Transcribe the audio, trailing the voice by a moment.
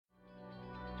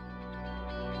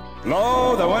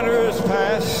Lo, the winter is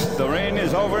past, the rain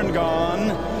is over and gone,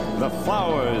 the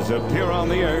flowers appear on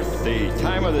the earth, the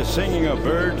time of the singing of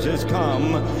birds is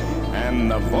come,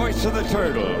 and the voice of the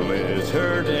turtle is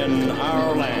heard in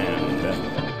our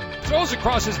land. Throws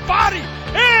across his body,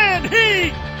 and he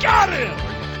got him!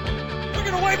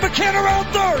 Looking away, McCann around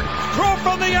third, throw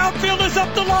from the outfield is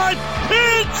up the line,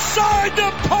 inside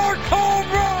the park, home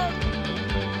run!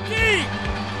 He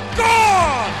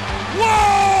gone!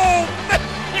 Whoa!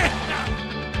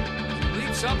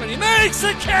 Up and he makes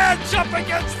the catch up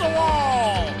against the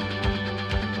wall,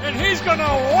 and he's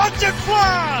gonna watch it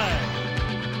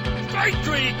fly. Strike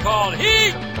three called. He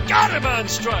got him on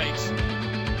strikes.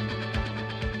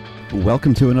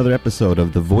 Welcome to another episode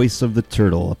of The Voice of the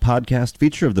Turtle, a podcast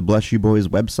feature of the Bless You Boys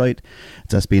website.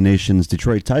 It's SB Nation's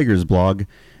Detroit Tigers blog.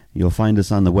 You'll find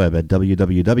us on the web at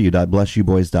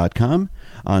www.blessyouboys.com,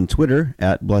 on Twitter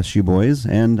at blessyouboys,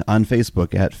 and on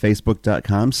Facebook at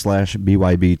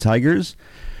facebook.com/BYB Tigers.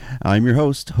 I'm your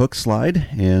host, Hook Slide,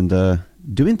 and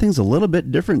doing things a little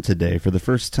bit different today for the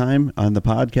first time on the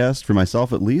podcast, for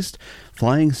myself at least,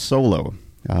 flying solo.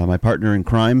 My partner in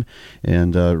crime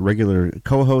and regular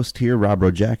co-host here, Rob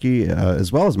Rojacki,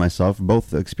 as well as myself,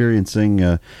 both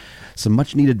experiencing some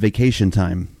much-needed vacation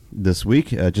time this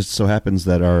week. Just so happens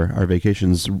that our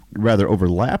vacations rather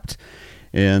overlapped,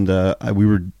 and we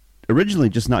were originally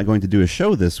just not going to do a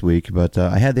show this week, but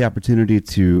I had the opportunity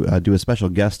to do a special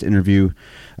guest interview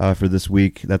for this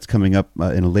week. That's coming up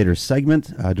in a later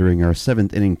segment during our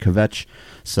 7th inning kvetch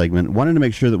segment. Wanted to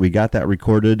make sure that we got that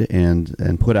recorded and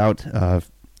put out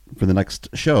for the next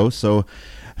show. So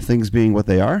things being what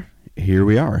they are, here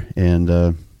we are.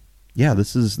 And yeah,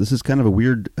 this is kind of a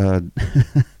weird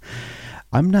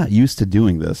I'm not used to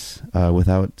doing this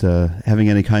without having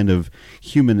any kind of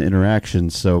human interaction,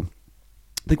 so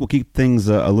I think we'll keep things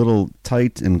a little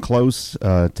tight and close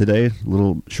today, a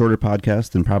little shorter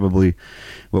podcast than probably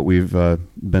what we've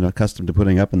been accustomed to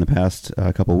putting up in the past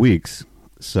couple weeks.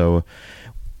 So,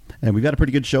 and we've got a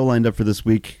pretty good show lined up for this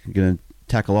week. We're going to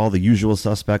tackle all the usual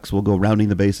suspects. We'll go rounding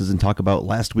the bases and talk about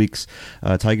last week's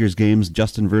Tigers games,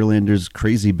 Justin Verlander's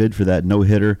crazy bid for that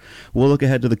no-hitter. We'll look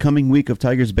ahead to the coming week of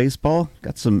Tigers baseball.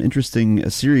 Got some interesting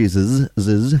series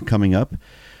coming up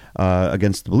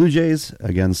against the Blue Jays,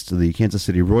 against the Kansas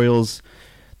City Royals.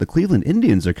 The Cleveland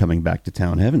Indians are coming back to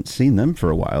town. Haven't seen them for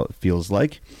a while, it feels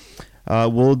like.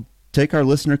 We'll take our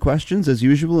listener questions, as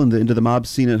usual, into the Mob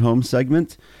Scene at Home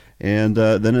segment. And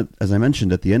then, as I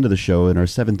mentioned, at the end of the show, in our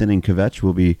 7th inning kvetch,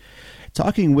 we'll be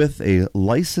talking with a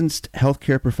licensed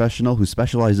healthcare professional who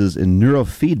specializes in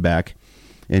neurofeedback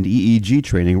and EEG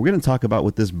training. We're going to talk about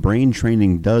what this brain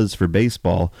training does for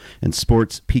baseball and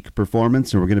sports peak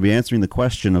performance, and we're going to be answering the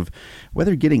question of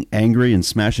whether getting angry and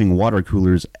smashing water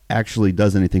coolers actually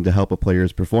does anything to help a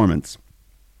player's performance.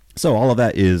 So all of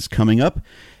that is coming up,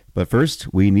 but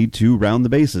first, we need to round the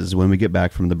bases when we get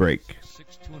back from the break.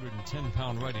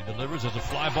 210-pound righty delivers as a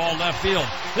fly ball left field.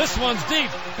 This one's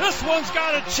deep. This one's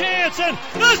got a chance, and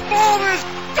this ball is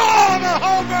gone! A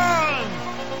home run!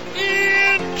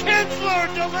 Ian Kinsler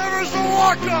delivers the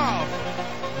walk-off.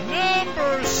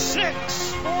 Number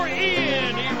 6 for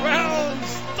Ian. He rounds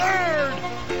third,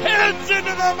 heads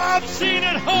into the Mob Scene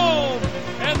at home,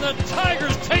 and the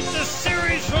Tigers take the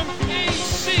series from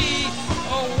KC.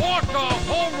 A walk-off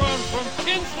home run from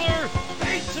Kinsler,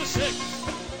 8-6.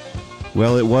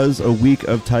 Well, it was a week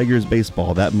of Tigers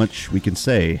baseball. That much we can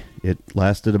say. It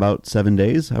lasted about 7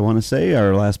 days, I want to say.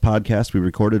 Our last podcast we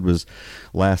recorded was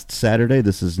last Saturday.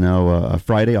 This is now a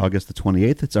Friday, August the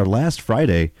 28th. It's our last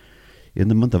Friday in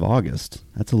the month of August.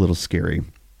 That's a little scary.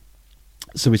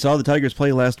 So we saw the Tigers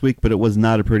play last week, but it was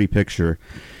not a pretty picture.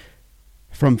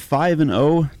 From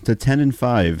 5-0 to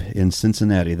 10-5 in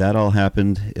Cincinnati. That all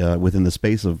happened within the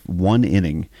space of one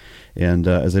inning. And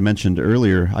as I mentioned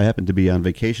earlier, I happened to be on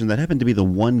vacation. That happened to be the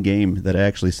one game that I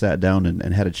actually sat down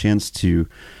and had a chance to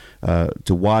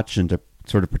watch and to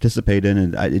sort of participate in.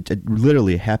 And it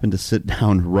literally happened to sit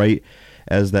down right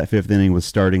as that 5th inning was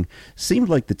starting. Seemed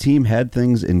like the team had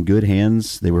things in good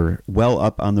hands. They were well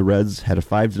up on the Reds, had a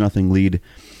 5-0 lead,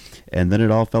 and then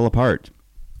it all fell apart.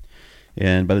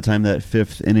 And by the time that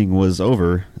 5th inning was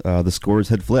over, the scores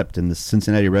had flipped, and the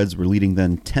Cincinnati Reds were leading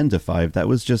then 10-5. That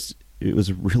was it was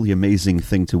a really amazing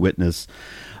thing to witness.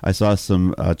 I saw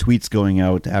some tweets going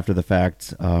out after the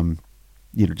fact,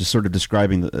 just sort of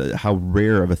describing how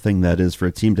rare of a thing that is for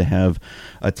a team to have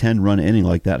a 10-run inning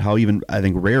like that. How even, I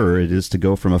think, rarer it is to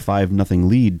go from a 5-0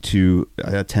 lead to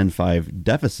a 10-5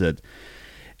 deficit.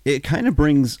 It kind of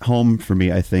brings home for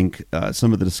me, I think,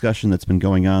 some of the discussion that's been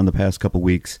going on the past couple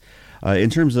weeks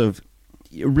in terms of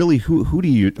really who do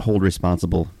you hold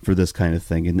responsible for this kind of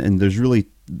thing? And there's really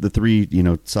the three,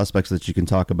 suspects that you can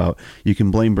talk about. You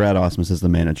can blame Brad Ausmus as the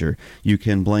manager. You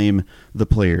can blame the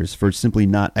players for simply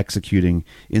not executing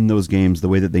in those games the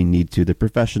way that they need to. They're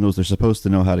professionals. They're supposed to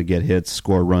know how to get hits,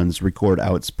 score runs, record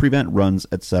outs, prevent runs,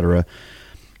 etc.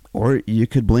 Or you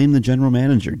could blame the general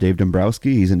manager, Dave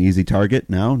Dombrowski. He's an easy target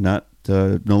now, no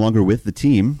longer with the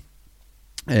team.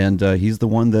 And he's the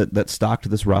one that stocked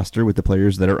this roster with the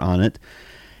players that are on it.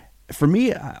 For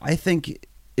me, I think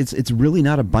it's really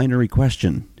not a binary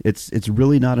question. It's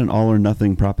really not an all or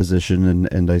nothing proposition.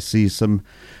 And I see some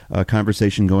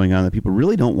conversation going on that people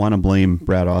really don't want to blame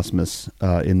Brad Ausmus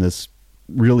in this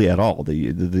really at all.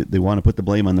 They want to put the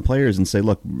blame on the players and say,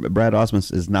 look, Brad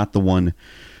Ausmus is not the one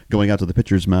going out to the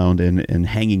pitcher's mound and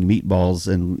hanging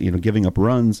meatballs and giving up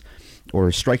runs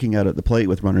or striking out at the plate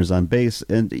with runners on base.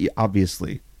 And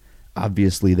obviously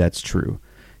that's true.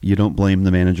 You don't blame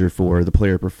the manager for the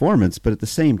player performance, but at the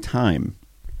same time,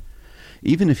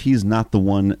 even if he's not the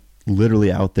one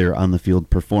literally out there on the field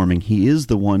performing, he is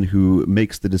the one who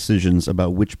makes the decisions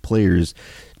about which players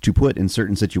to put in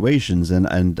certain situations.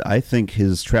 And I think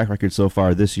his track record so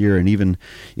far this year and even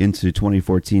into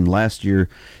 2014 last year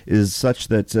is such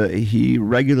that he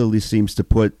regularly seems to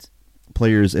put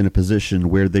players in a position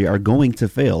where they are going to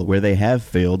fail, where they have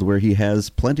failed, where he has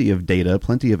plenty of data,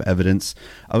 plenty of evidence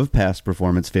of past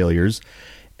performance failures,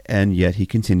 and yet he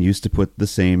continues to put the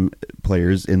same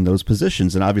players in those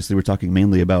positions. And obviously we're talking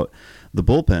mainly about the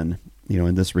bullpen,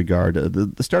 in this regard.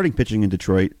 The starting pitching in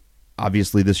Detroit,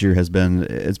 obviously this year it's been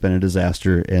a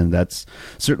disaster, and that's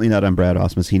certainly not on Brad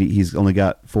Ausmus. He's only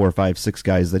got 4, 5, 6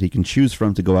 guys that he can choose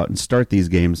from to go out and start these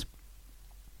games.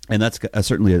 And that's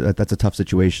certainly that's a tough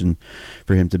situation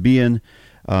for him to be in.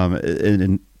 I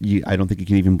don't think you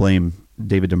can even blame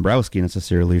David Dombrowski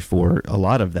necessarily for a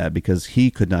lot of that, because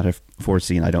he could not have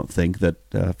foreseen, I don't think,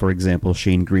 that, for example,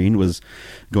 Shane Green was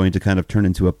going to kind of turn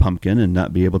into a pumpkin and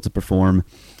not be able to perform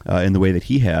in the way that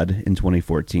he had in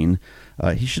 2014.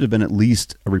 He should have been at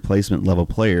least a replacement level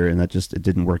player, and it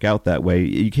didn't work out that way.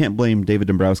 You can't blame David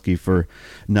Dombrowski for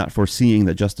not foreseeing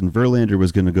that Justin Verlander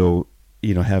was going to go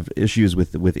have issues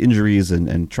with injuries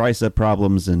and tricep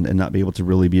problems and not be able to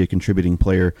really be a contributing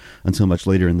player until much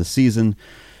later in the season.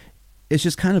 It's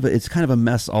just kind of a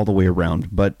mess all the way around.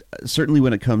 But certainly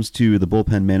when it comes to the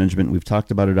bullpen management, we've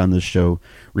talked about it on this show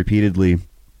repeatedly.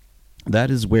 That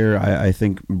is where I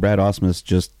think Brad Ausmus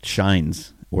just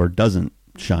shines or doesn't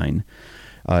shine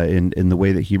in the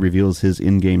way that he reveals his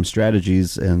in-game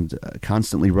strategies and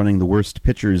constantly running the worst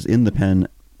pitchers in the pen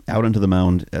out onto the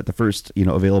mound at the first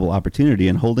available opportunity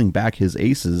and holding back his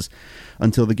aces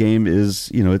until the game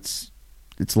is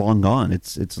it's long gone.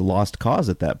 It's a lost cause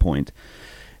at that point.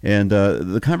 And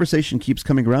the conversation keeps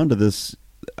coming around to this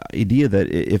idea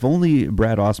that if only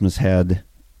Brad Ausmus had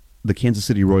the Kansas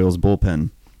City Royals bullpen,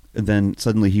 then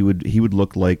suddenly he would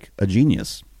look like a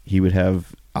genius. He would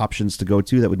have options to go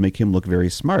to that would make him look very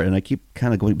smart. And I keep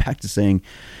kind of going back to saying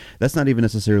that's not even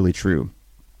necessarily true.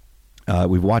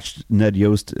 We've watched Ned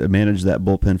Yost manage that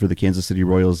bullpen for the Kansas City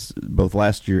Royals both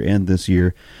last year and this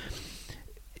year.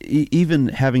 Even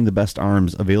having the best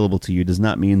arms available to you does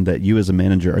not mean that you as a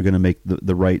manager are going to make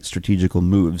the right strategical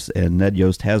moves. And Ned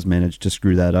Yost has managed to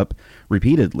screw that up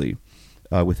repeatedly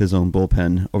with his own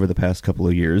bullpen over the past couple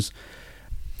of years.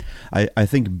 I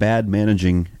think bad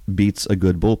managing beats a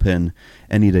good bullpen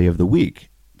any day of the week.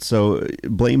 So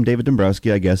blame David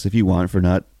Dombrowski, I guess, if you want, for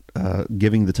not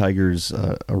giving the Tigers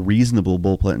a reasonable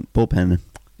bullpen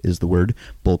is the word,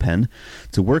 bullpen,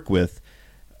 to work with.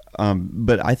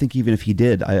 But I think even if he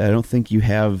did, I don't think you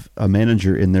have a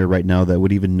manager in there right now that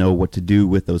would even know what to do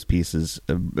with those pieces.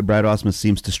 Brad Ausmus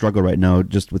seems to struggle right now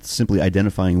just with simply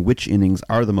identifying which innings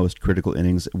are the most critical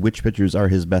innings, which pitchers are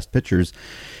his best pitchers,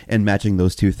 and matching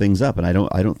those two things up. And I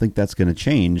don't think that's going to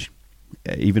change.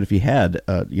 Even if he had,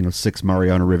 6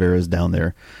 Mariano Riveras down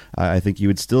there, I think you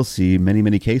would still see many,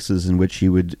 many cases in which he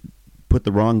would put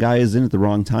the wrong guys in at the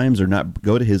wrong times or not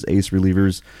go to his ace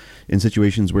relievers in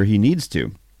situations where he needs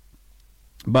to.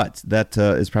 But that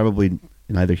is probably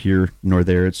neither here nor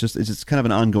there. It's just kind of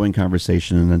an ongoing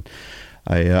conversation, and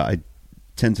I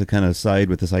tend to kind of side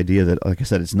with this idea that, like I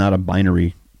said, it's not a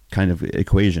binary kind of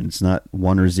equation. It's not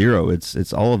 1 or 0.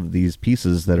 It's all of these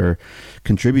pieces that are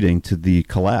contributing to the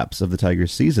collapse of the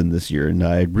Tigers season this year. And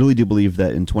I really do believe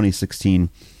that in 2016,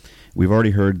 we've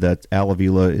already heard that Al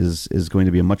Avila is going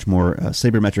to be a much more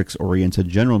sabermetrics-oriented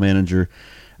general manager.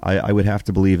 I would have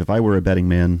to believe, if I were a betting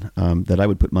man, that I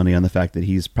would put money on the fact that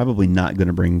he's probably not going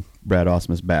to bring Brad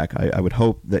Ausmus back. I would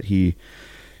hope that he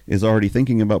is already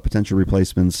thinking about potential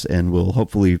replacements and will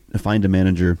hopefully find a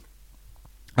manager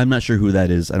I'm not sure who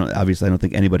that is. I don't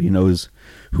think anybody knows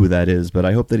who that is, but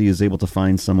I hope that he is able to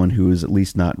find someone who is at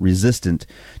least not resistant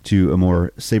to a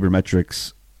more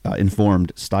sabermetrics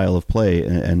informed style of play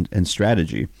and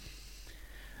strategy.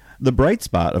 The bright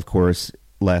spot, of course,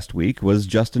 last week was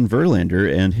Justin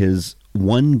Verlander and his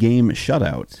one-game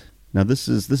shutout. Now, this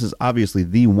is obviously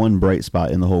the one bright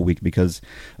spot in the whole week, because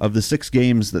of the 6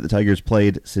 games that the Tigers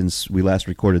played since we last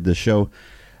recorded this show,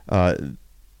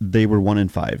 they were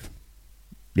 1-5.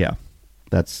 Yeah,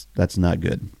 that's not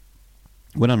good.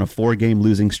 Went on a 4-game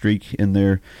losing streak in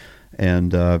there,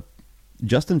 and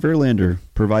Justin Verlander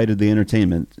provided the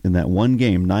entertainment in that one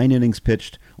game. 9 innings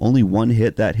pitched, only 1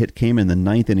 hit. That hit came in the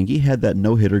 9th inning. He had that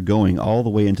no-hitter going all the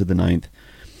way into the 9th.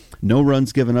 No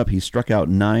runs given up. He struck out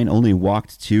 9, only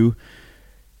walked 2.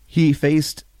 He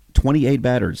faced 28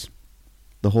 batters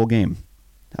the whole game.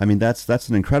 I mean, that's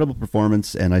an incredible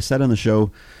performance, and I said on the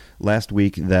show last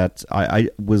week that I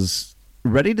was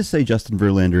ready to say Justin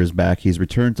Verlander is back. He's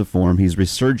returned to form. He's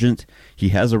resurgent. He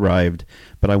has arrived.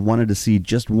 But I wanted to see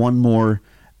just one more,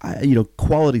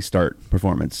 quality start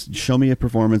performance. Show me a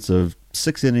performance of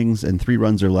 6 innings and 3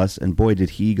 runs or less. And boy,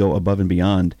 did he go above and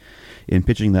beyond in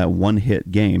pitching that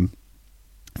one-hit game.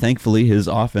 Thankfully, his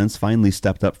offense finally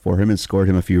stepped up for him and scored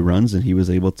him a few runs, and he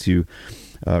was able to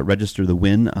register the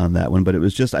win on that one. But it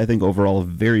was just, I think, overall a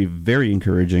very, very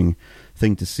encouraging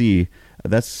thing to see.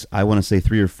 That's, I want to say,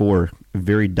 3 or 4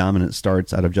 very dominant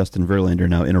starts out of Justin Verlander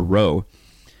now in a row.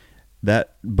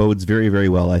 That bodes very, very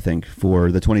well, I think,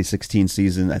 for the 2016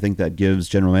 season. I think that gives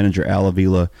General Manager Al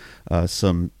Avila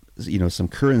some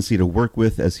currency to work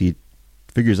with as he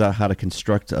figures out how to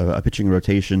construct a pitching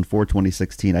rotation for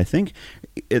 2016. I think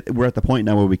we're at the point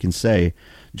now where we can say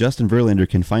Justin Verlander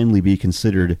can finally be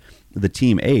considered the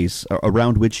team ace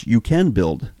around which you can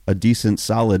build a decent,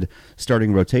 solid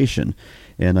starting rotation.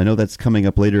 And I know that's coming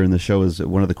up later in the show as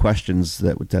one of the questions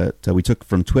that we took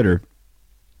from Twitter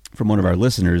from one of our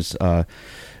listeners,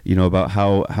 about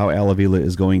how Al Avila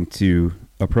is going to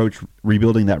approach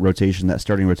rebuilding that rotation, that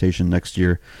starting rotation next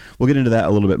year. We'll get into that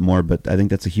a little bit more, but I think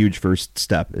that's a huge first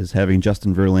step, is having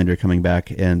Justin Verlander coming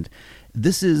back. And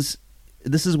this is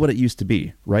what it used to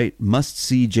be, right?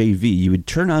 Must-see JV. You would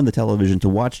turn on the television to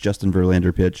watch Justin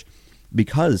Verlander pitch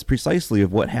because precisely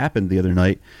of what happened the other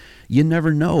night. You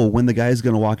never know when the guy's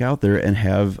going to walk out there and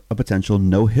have a potential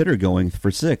no-hitter going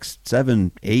for 6,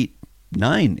 7, 8,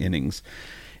 9 innings.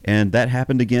 And that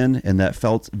happened again, and that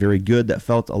felt very good. That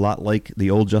felt a lot like the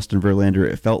old Justin Verlander.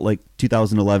 It felt like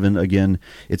 2011 again.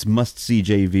 It's must-see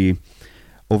JV.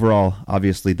 Overall,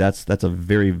 obviously, that's a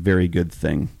very, very good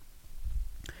thing.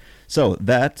 So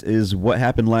that is what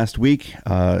happened last week.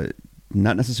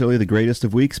 Not necessarily the greatest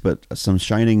of weeks, but some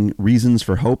shining reasons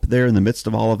for hope there in the midst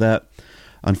of all of that.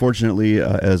 Unfortunately,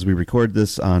 as we record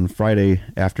this on Friday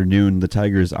afternoon, the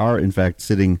Tigers are, in fact,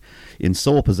 sitting in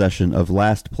sole possession of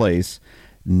last place.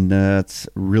 That's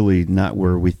really not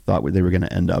where we thought they were going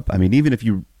to end up. I mean, even if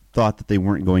you thought that they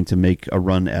weren't going to make a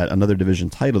run at another division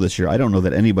title this year, I don't know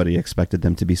that anybody expected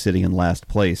them to be sitting in last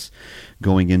place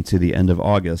going into the end of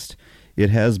August. It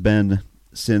has been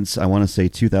since, I want to say,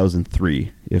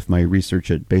 2003, if my research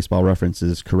at Baseball Reference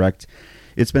is correct.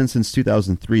 It's been since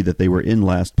 2003 that they were in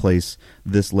last place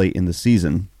this late in the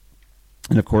season.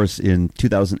 And of course, in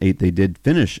 2008, they did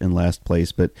finish in last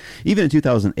place. But even in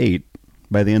 2008,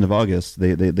 by the end of August,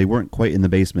 they weren't quite in the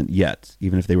basement yet,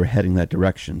 even if they were heading that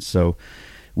direction. So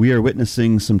we are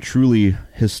witnessing some truly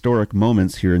historic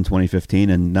moments here in 2015,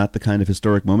 and not the kind of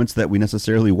historic moments that we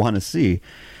necessarily want to see.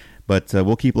 But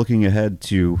we'll keep looking ahead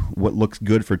to what looks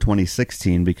good for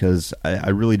 2016, because I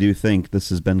really do think this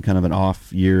has been kind of an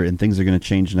off year, and things are going to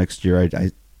change next year.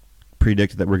 I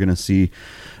predict that we're going to see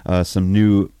some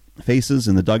new faces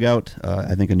in the dugout.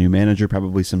 I think a new manager,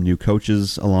 probably some new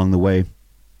coaches along the way.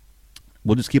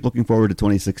 We'll just keep looking forward to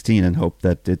 2016 and hope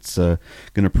that it's going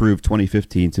to prove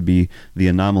 2015 to be the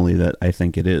anomaly that I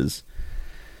think it is.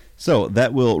 So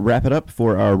that will wrap it up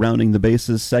for our Rounding the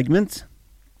Bases segment.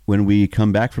 When we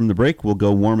come back from the break, we'll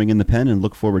go warming in the pen and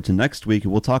look forward to next week.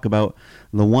 We'll talk about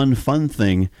the one fun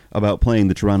thing about playing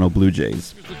the Toronto Blue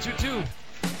Jays. Here's the 2-2.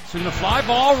 Swing the fly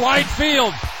ball, right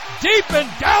field. Deep and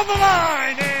down the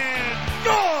line, and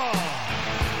gone!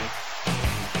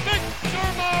 Victor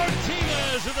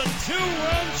Martinez with a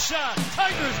 2-run shot.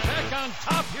 Tigers back on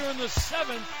top here in the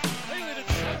 7th. They lead it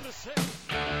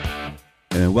 7-6.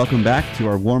 And welcome back to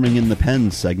our Warming in the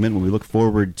Pen segment, where we look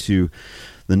forward to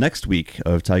the next week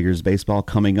of Tigers baseball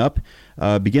coming up.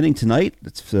 Beginning tonight,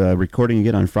 it's recording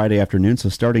again on Friday afternoon, so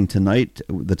starting tonight,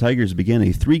 the Tigers begin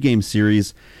a 3-game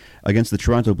series against the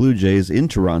Toronto Blue Jays in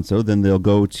Toronto. Then they'll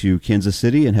go to Kansas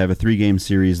City and have a 3-game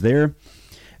series there.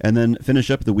 And then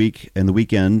finish up the week and the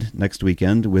weekend, next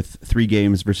weekend, with 3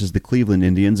 games versus the Cleveland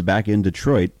Indians back in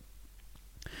Detroit.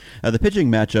 The pitching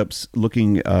matchups,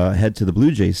 looking ahead to the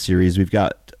Blue Jays series, we've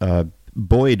got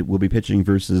Boyd will be pitching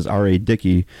versus R.A.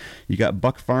 Dickey. You got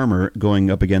Buck Farmer going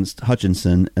up against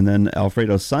Hutchinson, and then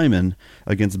Alfredo Simon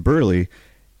against Burley.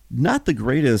 Not the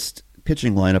greatest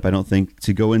pitching lineup, I don't think,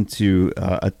 to go into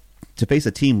to face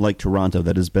a team like Toronto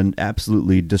that has been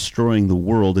absolutely destroying the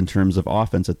world in terms of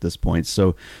offense at this point.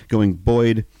 So going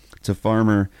Boyd to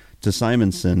Farmer to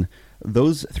Simonson,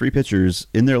 those 3 pitchers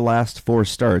in their last 4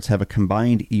 starts have a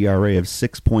combined ERA of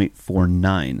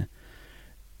 6.49.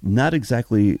 Not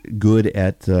exactly good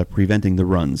at preventing the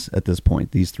runs at this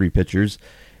point, these 3 pitchers.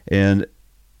 And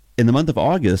in the month of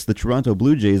August, the Toronto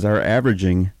Blue Jays are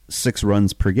averaging 6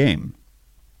 runs per game.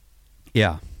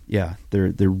 Yeah,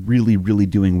 they're really, really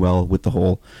doing well with the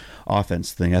whole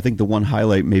offense thing. I think the one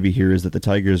highlight maybe here is that the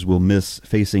Tigers will miss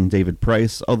facing David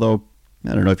Price, although,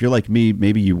 I don't know, if you're like me,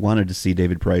 maybe you wanted to see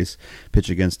David Price pitch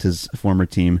against his former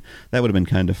team. That would have been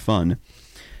kind of fun.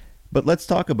 But let's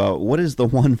talk about what is the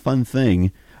one fun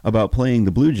thing about playing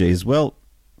the Blue Jays. Well,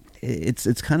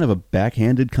 it's kind of a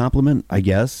backhanded compliment, I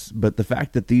guess, but the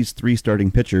fact that these 3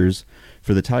 starting pitchers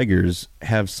for the Tigers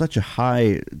have such a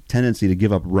high tendency to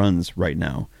give up runs right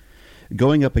now,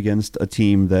 going up against a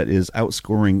team that is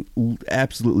outscoring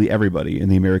absolutely everybody in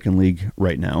the American League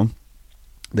right now.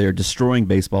 They're destroying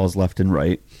baseballs left and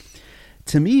right.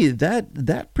 To me,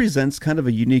 that presents kind of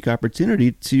a unique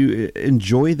opportunity to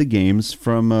enjoy the games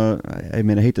from, I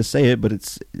hate to say it, but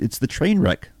it's the train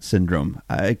wreck syndrome.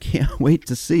 I can't wait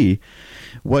to see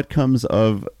what comes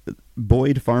of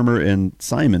Boyd, Farmer, and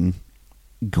Simon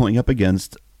going up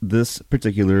against this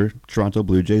particular Toronto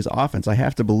Blue Jays offense. I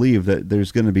have to believe that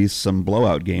there's going to be some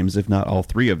blowout games, if not all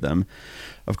 3 of them.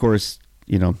 Of course,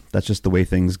 that's just the way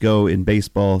things go in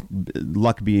baseball,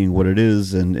 luck being what it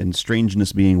is and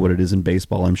strangeness being what it is in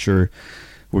baseball. I'm sure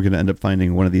we're going to end up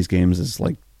finding one of these games is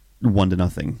like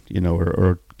 1-0,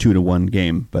 or 2-1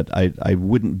 game, but I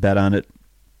wouldn't bet on it.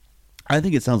 I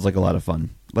think it sounds like a lot of fun.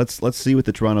 Let's see what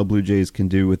the Toronto Blue Jays can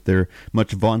do with their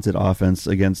much vaunted offense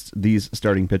against these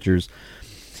starting pitchers.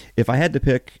 If I had to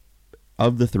pick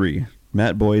of the 3,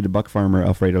 Matt Boyd, Buck Farmer,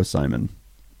 Alfredo Simon,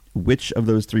 which of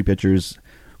those 3 pitchers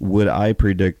would I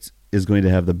predict is going to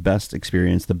have the best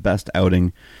experience, the best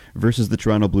outing versus the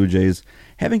Toronto Blue Jays?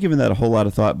 Haven't given that a whole lot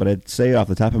of thought, but I'd say off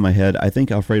the top of my head, I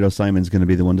think Alfredo Simon's going to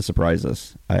be the one to surprise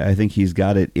us. I think he's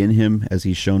got it in him, as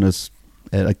he's shown us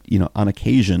on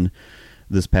occasion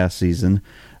this past season,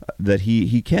 that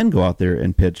he can go out there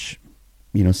and pitch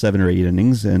 7 or 8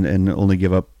 innings and only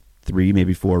give up 3,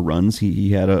 maybe 4 runs.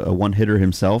 He had a one-hitter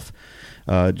himself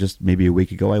just maybe a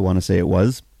week ago, I want to say it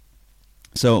was.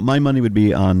 So my money would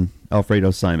be on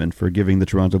Alfredo Simon for giving the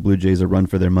Toronto Blue Jays a run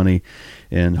for their money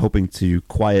and hoping to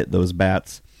quiet those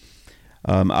bats.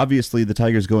 Obviously, the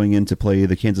Tigers going in to play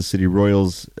the Kansas City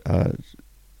Royals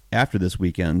after this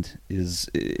weekend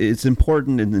it's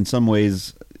important in some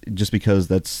ways, just because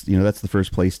that's the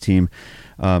first place team.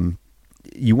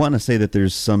 You want to say that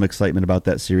there's some excitement about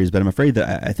that series, but I'm afraid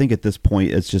that I think at this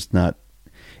point it's just not.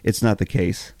 It's not the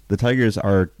case. The Tigers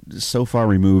are so far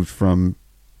removed from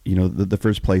the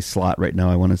first place slot right now.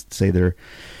 I want to say they're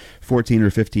 14 or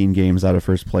 15 games out of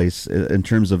first place. In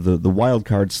terms of the wild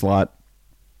card slot,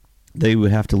 they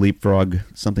would have to leapfrog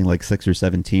something like 6 or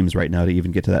 7 teams right now to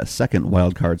even get to that second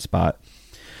wild card spot.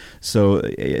 So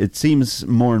it seems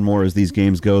more and more as these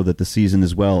games go that the season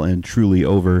is well and truly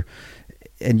over.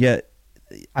 And yet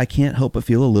I can't help but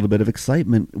feel a little bit of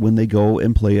excitement when they go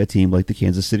and play a team like the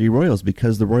Kansas City Royals,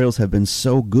 because the Royals have been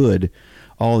so good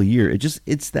all year.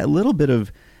 It's that little bit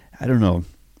of, I don't know,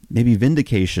 maybe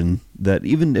vindication that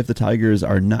even if the Tigers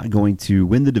are not going to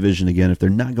win the division again, if they're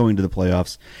not going to the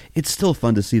playoffs, it's still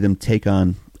fun to see them take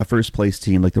on a first place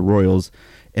team like the Royals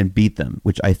and beat them,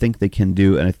 which I think they can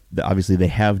do, and obviously they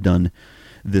have done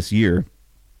this year.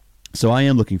 So I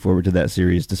am looking forward to that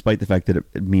series, despite the fact that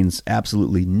it means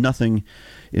absolutely nothing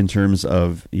in terms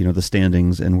of the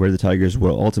standings and where the Tigers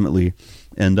will ultimately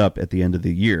end up at the end of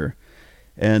the year.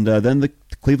 And then the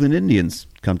Cleveland Indians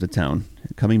come to town,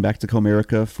 coming back to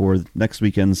Comerica for next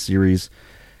weekend's series.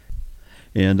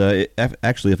 And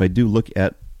actually, if I do look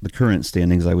at the current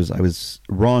standings, I was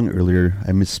wrong earlier.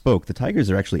 I misspoke. The Tigers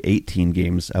are actually 18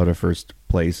 games out of first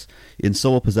place, in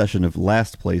sole possession of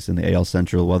last place in the AL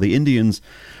Central, while the Indians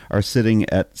are sitting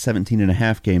at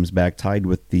 17.5 games back, tied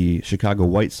with the Chicago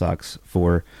White Sox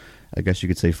for, I guess you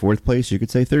could say fourth place, you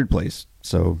could say third place.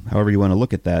 So however you want to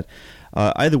look at that.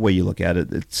 Either way you look at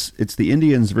it, it's the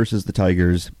Indians versus the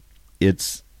Tigers.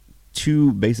 It's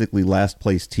two basically last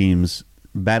place teams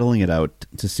battling it out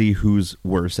to see who's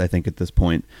worse, I think, at this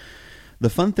point. The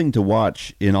fun thing to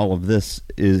watch in all of this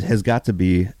has got to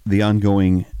be the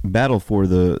ongoing battle for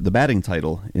the batting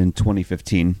title in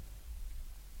 2015.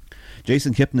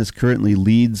 Jason Kipnis currently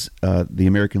leads the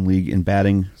American League in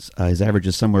batting. His average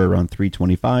is somewhere around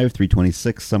 325,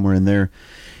 326, somewhere in there.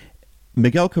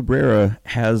 Miguel Cabrera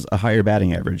has a higher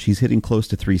batting average. He's hitting close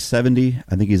to 370.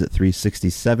 I think he's at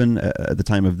 367 at the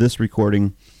time of this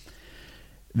recording.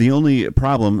 The only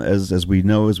problem, as we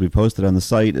know, as we posted on the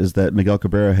site, is that Miguel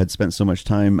Cabrera had spent so much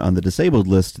time on the disabled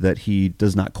list that he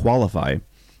does not qualify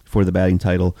for the batting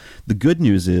title. The good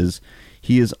news is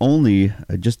he is only,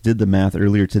 I just did the math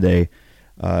earlier today,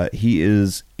 he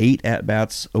is 8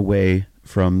 at-bats away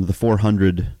from the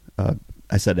 400,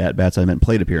 I said at-bats, I meant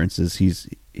plate appearances.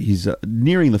 He's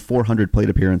nearing the 400 plate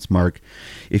appearance mark.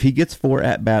 If he gets 4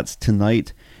 at-bats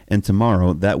tonight and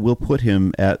tomorrow, that will put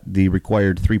him at the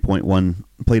required 3.1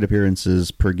 plate appearances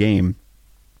per game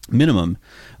minimum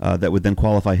that would then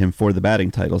qualify him for the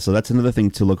batting title. So that's another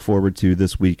thing to look forward to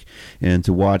this week, and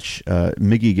to watch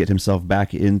Miggy get himself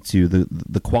back into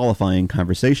the qualifying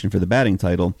conversation for the batting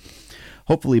title.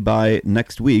 Hopefully by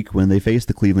next week, when they face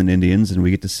the Cleveland Indians and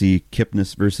we get to see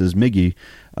Kipnis versus Miggy,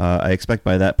 I expect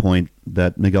by that point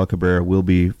that Miguel Cabrera will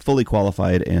be fully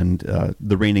qualified and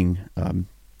the reigning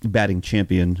batting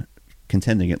champion,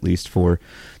 contending at least for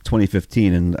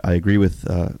 2015. And I agree with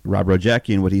Rob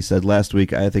Rojakian and what he said last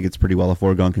week. I think it's pretty well a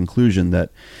foregone conclusion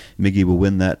that Miggy will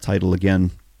win that title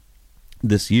again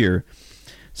this year.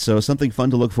 So something fun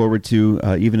to look forward to,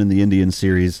 even in the Indian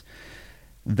series.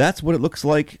 That's what it looks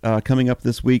like coming up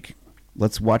this week.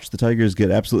 Let's watch the Tigers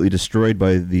get absolutely destroyed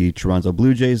by the Toronto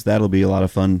Blue Jays. That'll be a lot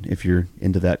of fun if you're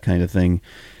into that kind of thing.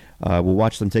 We'll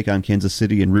watch them take on Kansas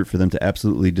City and root for them to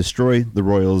absolutely destroy the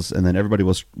Royals, and then everybody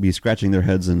will be scratching their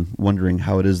heads and wondering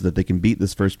how it is that they can beat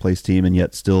this first-place team and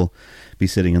yet still be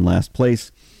sitting in last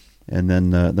place. And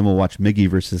then we'll watch Miggy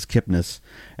versus Kipnis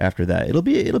after that. It'll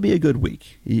be a good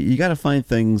week. You got to find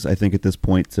things, I think, at this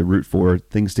point to root for,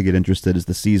 things to get interested as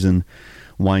the season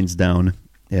winds down.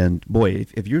 And boy,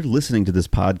 if you're listening to this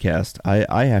podcast,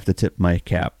 I have to tip my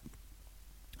cap,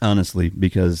 honestly,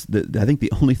 because I think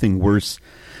the only thing worse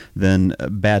than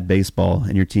bad baseball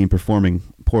and your team performing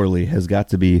poorly has got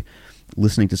to be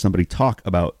listening to somebody talk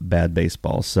about bad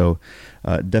baseball. So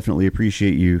definitely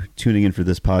appreciate you tuning in for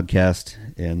this podcast.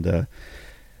 And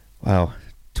wow,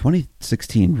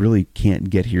 2016 really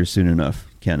can't get here soon enough,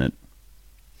 can it?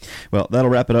 Well, that'll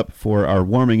wrap it up for our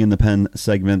Warming in the Pen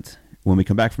segment. When we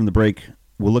come back from the break,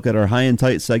 we'll look at our High and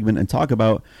Tight segment and talk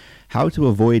about how to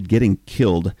avoid getting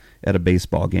killed at a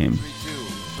baseball game.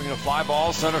 Swinging a fly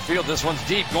ball, center field. This one's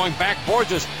deep, going back.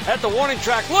 Borges at the warning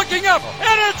track, looking up,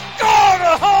 and it's gone!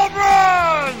 A home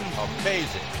run!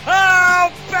 Amazing.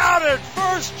 How about it?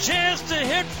 First chance to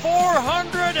hit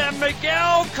 400, and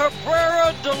Miguel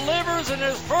Cabrera delivers in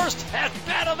his first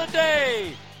at-bat of the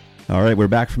day. All right, we're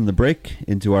back from the break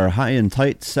into our High and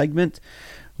Tight segment.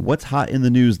 What's hot in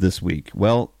the news this week?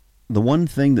 Well, the one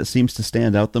thing that seems to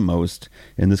stand out the most,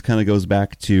 and this kind of goes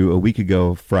back to a week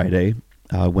ago Friday,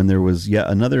 when there was yet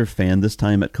another fan, this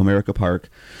time at Comerica Park,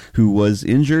 who was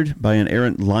injured by an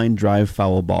errant line drive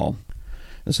foul ball.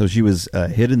 So she was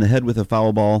hit in the head with a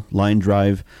foul ball, line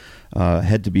drive,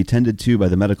 had to be tended to by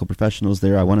the medical professionals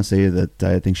there. I want to say that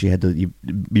I think she had to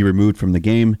be removed from the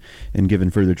game and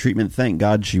given further treatment. Thank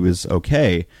God she was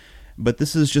okay. But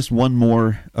this is just one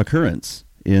more occurrence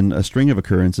in a string of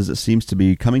occurrences that seems to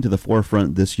be coming to the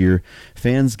forefront this year.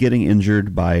 Fans getting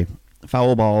injured by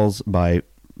foul balls, by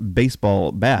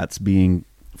baseball bats being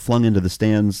flung into the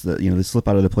stands, that they slip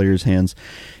out of the players' hands.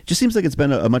 It just seems like it's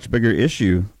been a much bigger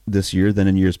issue this year than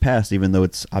in years past, even though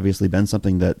it's obviously been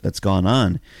something that's gone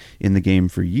on in the game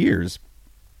for years.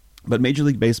 But Major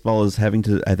League Baseball is having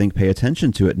to, I think, pay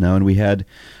attention to it now, and we had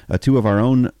two of our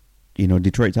own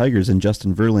Detroit Tigers and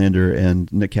Justin Verlander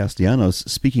and Nick Castellanos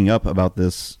speaking up about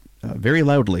this very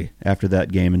loudly after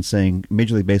that game and saying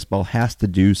Major League Baseball has to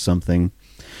do something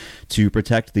to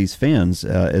protect these fans.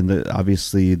 And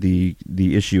obviously the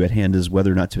issue at hand is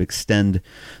whether or not to extend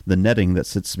the netting that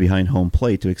sits behind home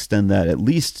plate, to extend that at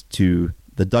least to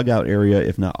the dugout area,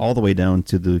 if not all the way down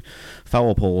to the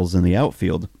foul poles in the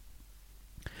outfield.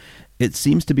 It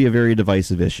seems to be a very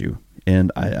divisive issue,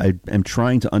 and I am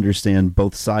trying to understand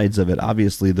both sides of it.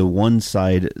 Obviously, the one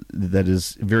side that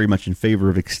is very much in favor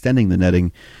of extending the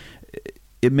netting,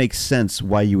 it makes sense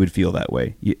why you would feel that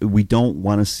way. We don't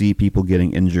want to see people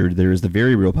getting injured. There is the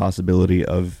very real possibility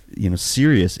of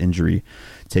serious injury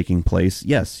taking place.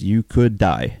 Yes, you could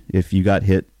die if you got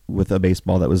hit with a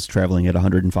baseball that was traveling at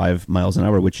 105 miles an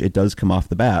hour, which it does come off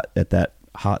the bat at that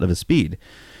hot of a speed.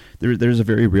 There's a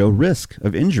very real risk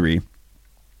of injury.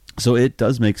 So it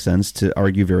does make sense to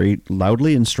argue very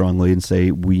loudly and strongly and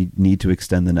say we need to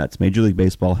extend the nets. Major League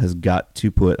Baseball has got to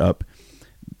put up,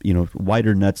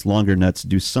 wider nets, longer nets,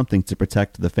 do something to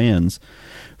protect the fans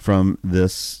from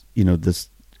this, this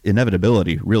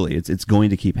inevitability. Really, it's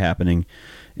going to keep happening,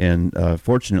 and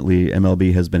fortunately,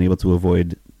 MLB has been able to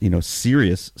avoid,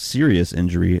 serious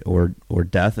injury or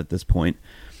death at this point.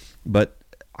 But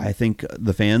I think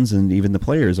the fans and even the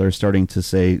players are starting to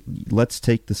say, let's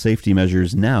take the safety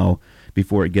measures now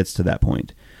before it gets to that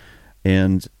point.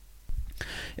 And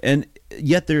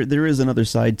yet there is another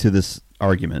side to this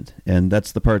argument, and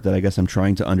that's the part that I guess I'm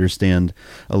trying to understand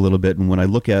a little bit. And when I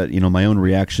look at my own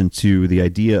reaction to the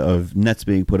idea of nets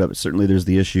being put up, certainly there's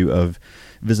the issue of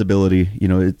visibility.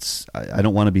 I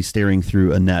don't want to be staring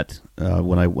through a net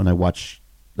when I watch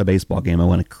a baseball game. I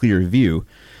want a clear view.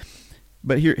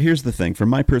 But here's the thing. From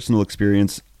my personal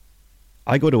experience,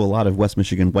 I go to a lot of West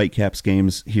Michigan Whitecaps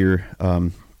games here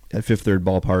at Fifth Third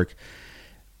Ballpark.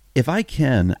 If I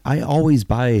can, I always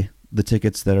buy the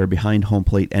tickets that are behind home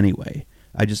plate anyway.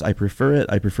 I prefer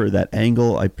it. I prefer that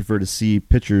angle. I prefer to see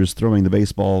pitchers throwing the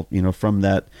baseball, from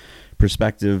that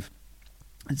perspective.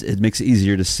 It makes it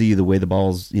easier to see the way the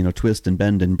balls, twist and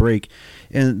bend and break.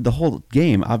 And the whole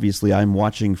game, obviously, I'm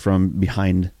watching from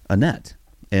behind a net.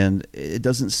 And it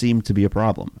doesn't seem to be a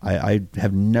problem. I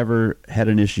have never had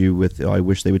an issue with, I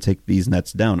wish they would take these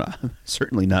nets down.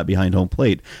 Certainly not behind home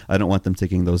plate. I don't want them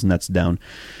taking those nets down.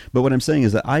 But what I'm saying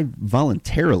is that I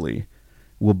voluntarily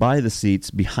will buy the seats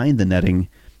behind the netting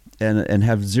and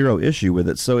have zero issue with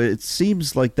it. So it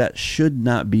seems like that should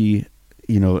not be,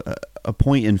 a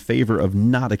point in favor of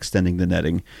not extending the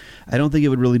netting. I don't think it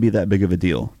would really be that big of a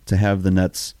deal to have the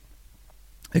nets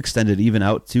extended even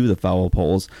out to the foul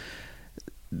poles.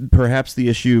 Perhaps the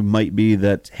issue might be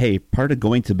that, hey, part of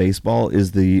going to baseball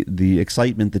is the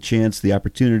excitement, the chance, the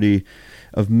opportunity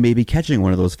of maybe catching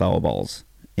one of those foul balls.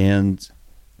 And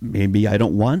maybe I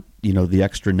don't want, the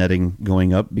extra netting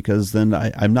going up because then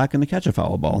I'm not going to catch a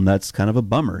foul ball. And that's kind of a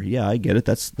bummer. Yeah, I get it.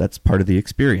 That's part of the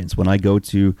experience. When I go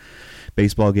to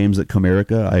baseball games at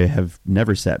Comerica, I have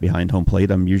never sat behind home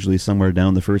plate. I'm usually somewhere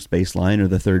down the first baseline or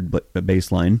the third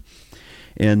baseline.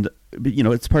 And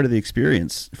it's part of the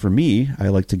experience. For me, I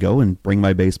like to go and bring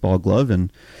my baseball glove.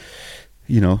 And,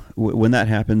 when that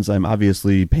happens, I'm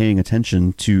obviously paying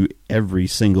attention to every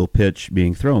single pitch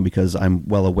being thrown because I'm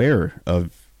well aware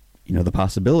of, the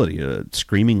possibility. A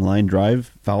screaming line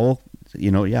drive foul,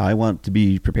 I want to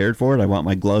be prepared for it. I want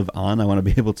my glove on. I want to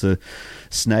be able to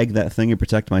snag that thing and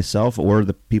protect myself or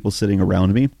the people sitting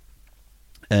around me.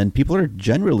 And people are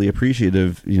generally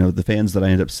appreciative, the fans that I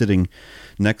end up sitting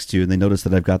next to, and they notice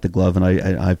that I've got the glove, and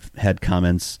I've had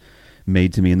comments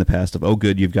made to me in the past of, oh,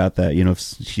 good, you've got that,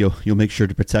 you'll make sure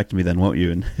to protect me then, won't you?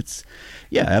 And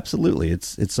yeah, absolutely.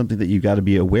 It's something that you've got to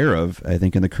be aware of, I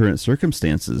think, in the current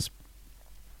circumstances.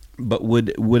 But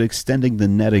would extending the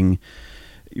netting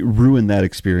ruin that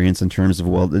experience in terms of,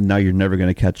 well, now you're never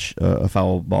going to catch a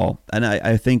foul ball? And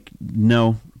I think,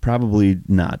 no, probably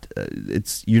not.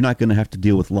 You're not going to have to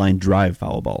deal with line drive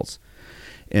foul balls.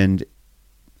 And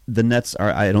the nets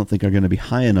I don't think are going to be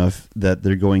high enough that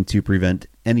they're going to prevent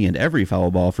any and every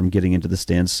foul ball from getting into the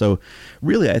stands. So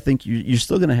really, I think you're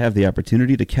still going to have the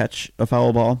opportunity to catch a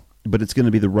foul ball, but it's going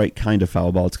to be the right kind of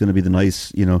foul ball. It's going to be the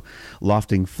nice,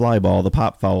 lofting fly ball, the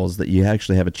pop fouls that you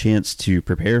actually have a chance to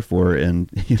prepare for and,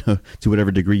 to whatever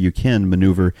degree you can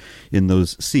maneuver in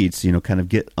those seats, kind of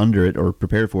get under it or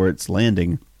prepare for its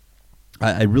landing.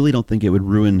 I really don't think it would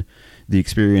ruin the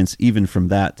experience even from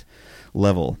that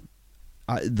level.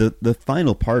 The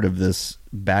final part of this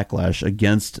backlash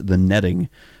against the netting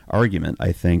argument,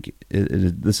 I think,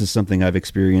 this is something I've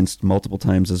experienced multiple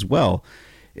times as well.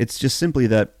 It's just simply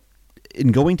that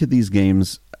in going to these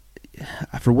games,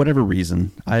 for whatever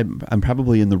reason, I'm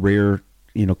probably in the rare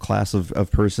class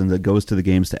of person that goes to the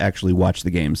games to actually watch the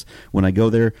games. When I go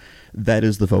there, that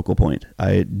is the focal point.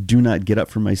 I do not get up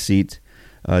from my seat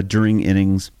during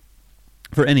innings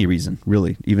for any reason,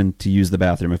 really, even to use the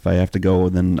bathroom. If I have to go,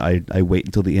 then I wait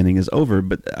until the inning is over.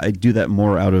 But I do that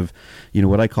more out of,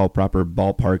 what I call proper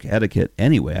ballpark etiquette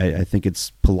anyway. I think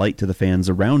it's polite to the fans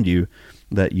around you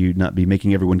that you not be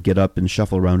making everyone get up and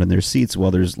shuffle around in their seats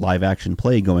while there's live action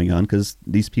play going on, because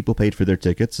these people paid for their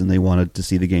tickets and they wanted to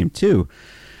see the game too.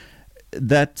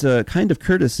 That kind of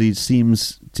courtesy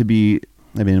seems to be,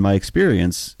 in my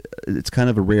experience, it's kind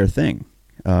of a rare thing.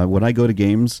 When I go to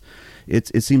games,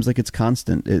 it seems like it's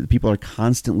constant. People are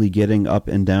constantly getting up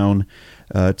and down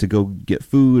to go get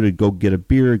food, or go get a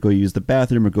beer, or go use the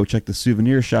bathroom, or go check the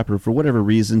souvenir shop, or for whatever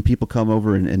reason, people come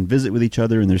over and visit with each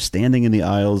other, and they're standing in the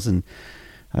aisles. And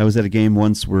I was at a game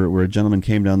once where a gentleman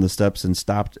came down the steps and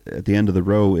stopped at the end of the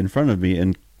row in front of me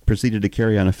and proceeded to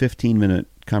carry on a 15-minute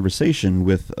conversation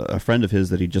with a friend of his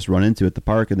that he'd just run into at the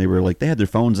park, and they were like, they had their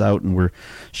phones out and were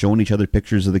showing each other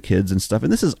pictures of the kids and stuff.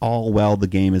 And this is all while the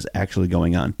game is actually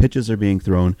going on. Pitches are being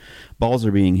thrown, balls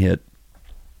are being hit.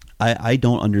 I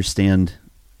don't understand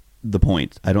the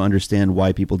point. I don't understand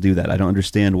why people do that. I don't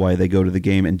understand why they go to the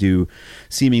game and do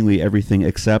seemingly everything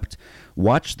except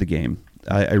watch the game.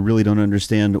 I really don't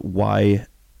understand why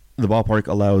the ballpark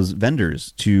allows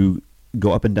vendors to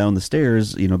go up and down the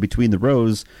stairs, between the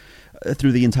rows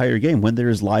through the entire game when there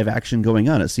is live action going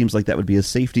on. It seems like that would be a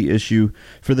safety issue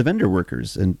for the vendor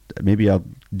workers. And maybe I'll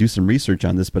do some research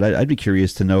on this, but I'd be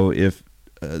curious to know if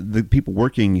the people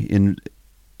working in,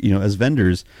 as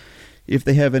vendors, if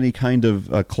they have any kind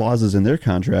of clauses in their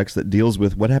contracts that deals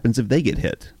with what happens if they get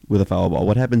hit with a foul ball.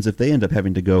 What happens if they end up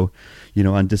having to go,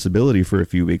 on disability for a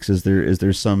few weeks? Is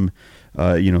there some,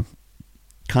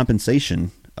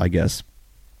 compensation, I guess,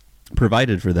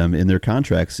 provided for them in their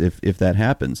contracts if that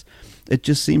happens? It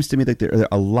just seems to me that there are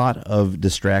a lot of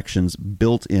distractions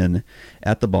built in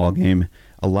at the ball game.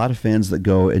 A lot of fans that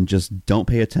go and just don't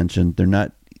pay attention. They're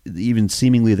not even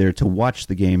seemingly there to watch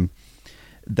the game.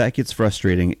 That gets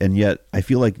frustrating, and yet I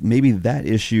feel like maybe that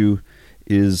issue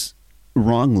is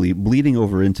wrongly bleeding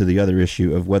over into the other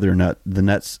issue of whether or not the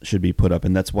nets should be put up.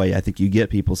 And that's why I think you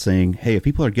get people saying, hey, if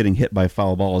people are getting hit by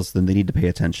foul balls, then they need to pay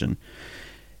attention.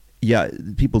 Yeah,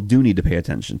 people do need to pay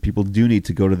attention. People do need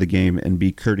to go to the game and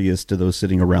be courteous to those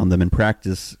sitting around them and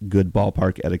practice good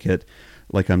ballpark etiquette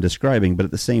like I'm describing. But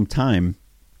at the same time,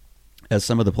 as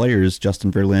some of the players,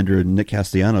 Justin Verlander and Nick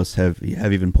Castellanos, have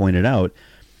even pointed out,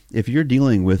 if you're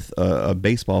dealing with a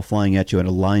baseball flying at you at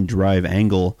a line drive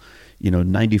angle,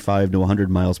 95 to 100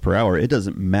 miles per hour, it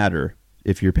doesn't matter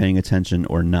if you're paying attention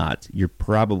or not. You're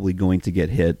probably going to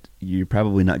get hit. You're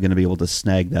probably not going to be able to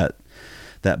snag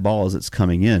that ball as it's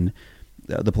coming in.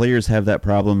 The players have that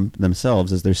problem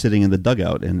themselves as they're sitting in the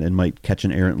dugout and might catch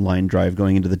an errant line drive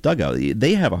going into the dugout.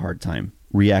 They have a hard time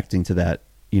reacting to that,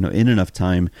 in enough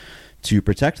time to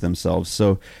protect themselves.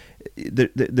 So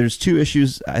there's two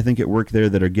issues, I think, at work there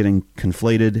that are getting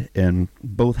conflated, and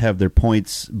both have their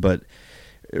points. But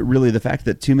really, the fact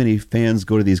that too many fans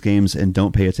go to these games and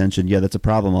don't pay attention, yeah, that's a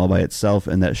problem all by itself,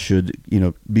 and that should,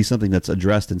 be something that's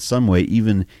addressed in some way,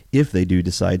 even if they do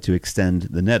decide to extend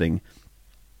the netting.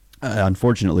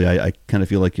 Unfortunately, I kind of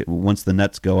feel like once the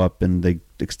nets go up and they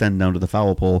extend down to the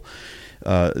foul pole,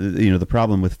 the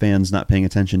problem with fans not paying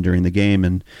attention during the game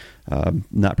and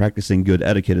not practicing good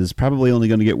etiquette is probably only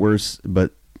going to get worse.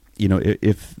 But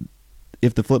if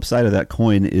the flip side of that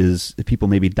coin is people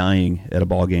maybe dying at a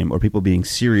ball game or people being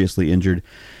seriously injured,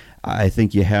 I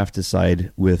think you have to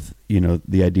side with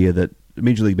the idea that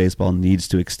Major League Baseball needs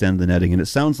to extend the netting, and it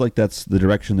sounds like that's the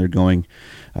direction they're going.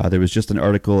 There was just an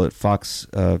article at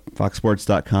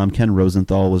FoxSports.com. Ken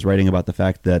Rosenthal was writing about the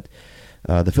fact that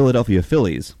the Philadelphia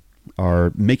Phillies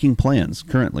are making plans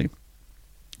currently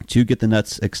to get the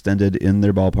nets extended in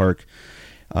their ballpark.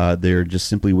 They're just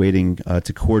simply waiting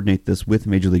to coordinate this with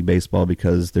Major League Baseball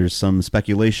because there's some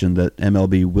speculation that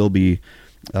MLB will be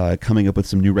coming up with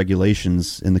some new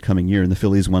regulations in the coming year, and the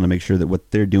Phillies want to make sure that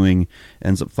what they're doing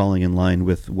ends up falling in line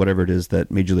with whatever it is that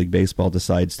Major League Baseball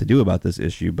decides to do about this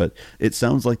issue. But it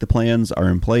sounds like the plans are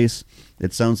in place.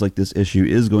 It sounds like this issue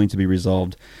is going to be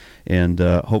resolved, and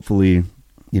hopefully,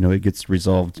 it gets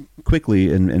resolved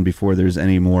quickly and before there's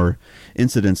any more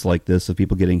incidents like this of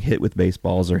people getting hit with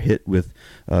baseballs or hit with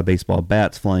baseball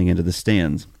bats flying into the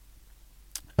stands.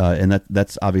 And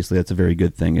that's obviously a very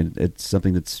good thing. It's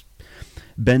something that's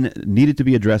been needed to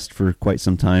be addressed for quite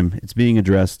some time. It's being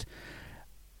addressed,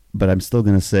 but I'm still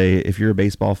going to say, if you're a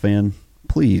baseball fan,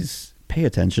 please pay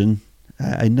attention.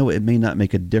 I know it may not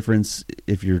make a difference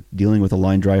if you're dealing with a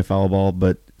line drive foul ball,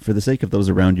 but for the sake of those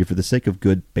around you, for the sake of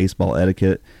good baseball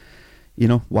etiquette,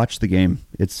 watch the game.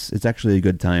 It's actually a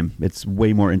good time. It's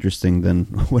way more interesting than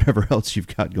whatever else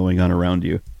you've got going on around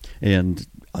you. And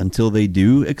until they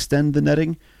do extend the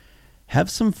netting, have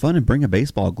some fun and bring a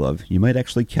baseball glove. You might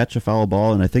actually catch a foul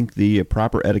ball, and I think the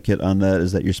proper etiquette on that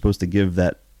is that you're supposed to give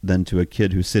that then to a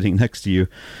kid who's sitting next to you,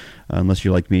 unless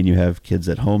you're like me and you have kids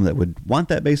at home that would want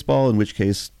that baseball, in which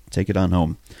case, take it on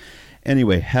home.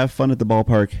 Anyway, have fun at the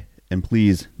ballpark, and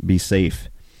please be safe.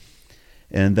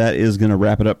 And that is going to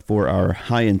wrap it up for our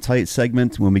High and Tight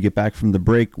segment. When we get back from the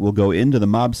break, we'll go into the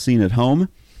mob scene at home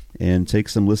and take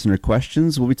some listener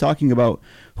questions. We'll be talking about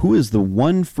who is the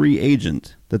one free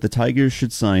agent that the Tigers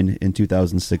should sign in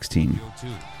 2016.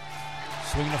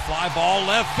 Swinging a fly ball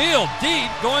left field, deep,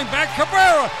 going back,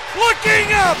 Cabrera, looking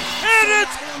up, and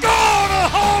it's gone, a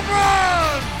home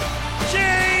run!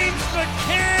 James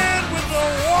McCann with the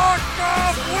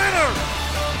walk-off winner!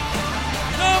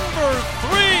 Number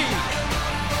 3!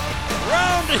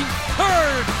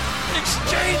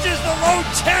 low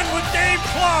 10 with Dave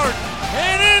Clark.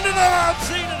 And into the mob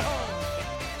scene at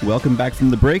home. Welcome back from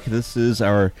the break. This is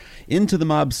our Into the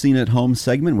Mob Scene at Home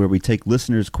segment where we take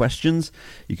listeners' questions.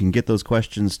 You can get those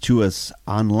questions to us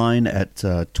online at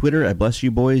Twitter at Bless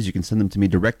You Boys. You can send them to me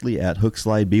directly at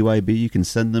HookslideBYB. You can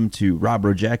send them to Rob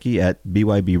Rojacki at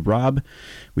BYBRob.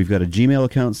 We've got a Gmail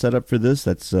account set up for this.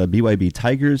 That's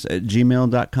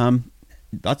bybtigers@gmail.com.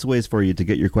 Lots of ways for you to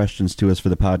get your questions to us for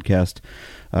the podcast.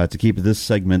 To keep this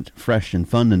segment fresh and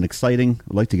fun and exciting,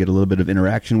 I'd like to get a little bit of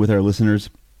interaction with our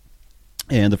listeners.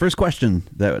 And the first question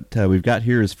that we've got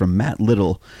here is from Matt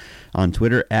Little on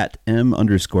Twitter at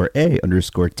M_A_T_T_T_L.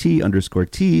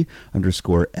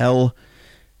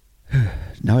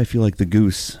 Now I feel like the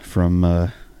goose from,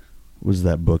 what was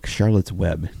that book? Charlotte's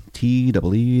Web.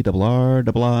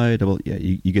 T-double-E-double-R-double-I-double. Yeah,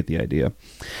 you get the idea.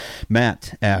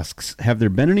 Matt asks, have there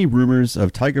been any rumors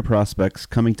of Tiger prospects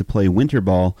coming to play winter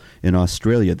ball in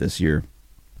Australia this year?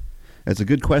 That's a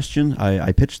good question.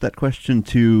 I pitched that question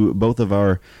to both of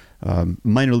our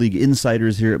minor league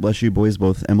insiders here at Bless You Boys,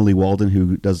 both Emily Walden,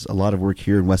 who does a lot of work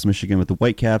here in West Michigan with the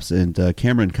Whitecaps, and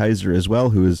Cameron Kaiser as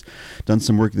well, who has done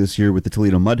some work this year with the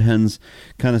Toledo Mud Hens.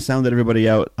 Kind of sounded everybody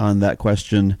out on that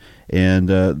question, and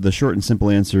the short and simple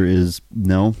answer is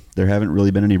no. There haven't really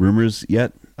been any rumors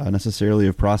yet necessarily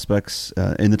of prospects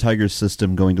in the Tigers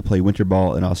system going to play winter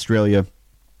ball in Australia.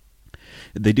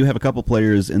 They do have a couple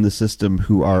players in the system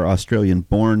who are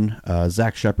Australian-born.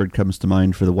 Zach Shepard comes to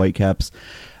mind for the Whitecaps.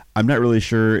 I'm not really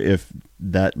sure if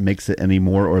that makes it any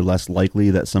more or less likely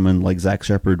that someone like Zach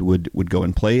Shepard would go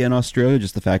and play in Australia,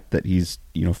 just the fact that he's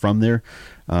from there.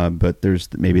 But there's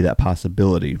maybe that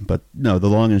possibility. But no, the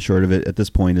long and short of it at this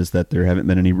point is that there haven't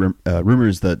been any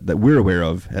rumors that we're aware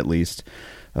of, at least,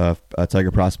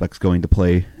 Tiger prospects going to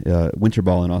play winter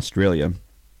ball in Australia.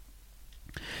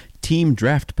 Team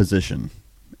draft position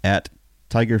at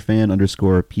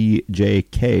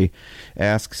TigerFan_PJK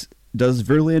asks, does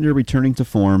Verlander returning to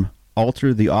form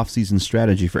alter the offseason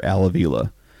strategy for Al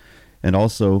Avila? And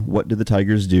also, what did the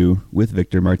Tigers do with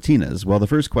Victor Martinez? Well, the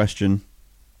first question,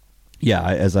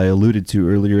 as I alluded to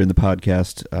earlier in the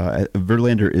podcast,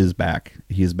 Verlander is back.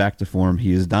 He is back to form.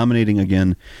 He is dominating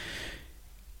again.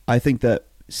 I think that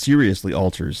seriously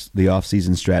alters the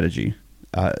offseason strategy.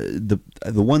 The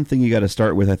one thing you got to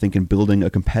start with, I think, in building a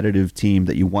competitive team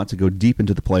that you want to go deep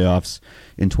into the playoffs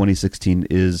in 2016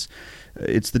 is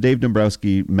it's the Dave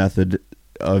Dombrowski method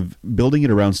of building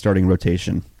it around starting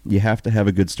rotation. You have to have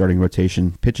a good starting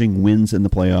rotation. Pitching wins in the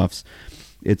playoffs.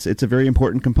 It's a very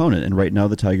important component, and right now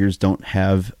the Tigers don't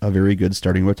have a very good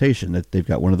starting rotation. They've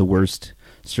got one of the worst,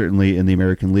 certainly in the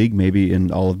American League, maybe in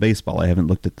all of baseball. I haven't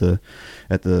looked at the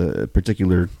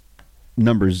particular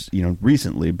numbers,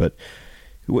 recently, but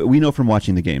we know from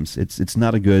watching the games, it's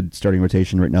not a good starting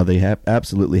rotation right now. They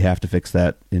absolutely have to fix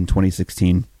that in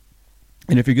 2016.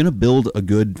 And if you're going to build a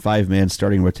good five-man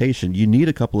starting rotation, you need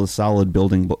a couple of solid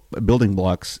building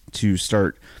blocks to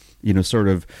start, sort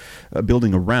of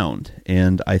building around.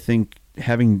 And I think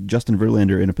having Justin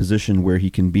Verlander in a position where he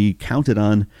can be counted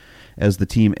on as the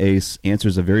team ace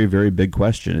answers a very, very big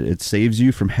question. It saves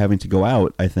you from having to go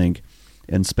out, I think,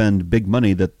 and spend big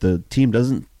money that the team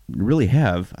doesn't really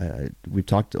have. We've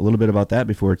talked a little bit about that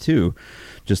before too,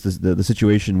 just the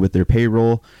situation with their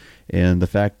payroll and the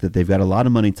fact that they've got a lot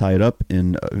of money tied up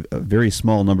in a very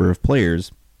small number of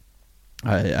players.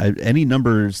 Any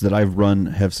numbers that I've run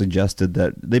have suggested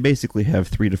that they basically have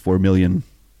 $3 to $4 million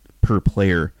per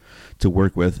player to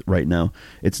work with right now.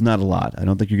 It's not a lot. I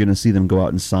don't think you're going to see them go out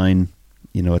and sign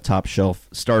a top shelf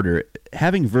starter.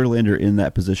 Having Verlander in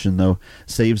that position, though,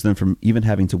 saves them from even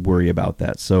having to worry about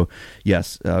that. So,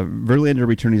 yes, Verlander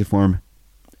returning to form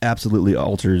absolutely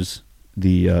alters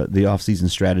the offseason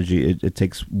strategy. It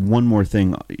takes one more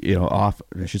thing, off.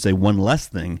 I should say one less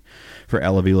thing for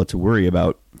Al Avila to worry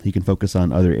about. He can focus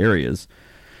on other areas.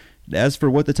 As for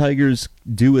what the Tigers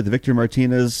do with Victor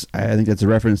Martinez, I think that's a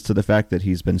reference to the fact that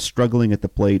he's been struggling at the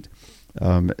plate.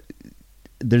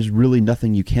 There's really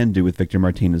nothing you can do with Victor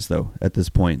Martinez, though, at this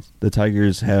point. The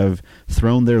Tigers have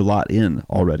thrown their lot in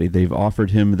already. They've offered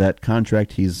him that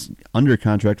contract. He's under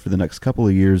contract for the next couple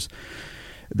of years.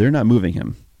 They're not moving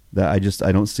him. I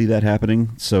don't see that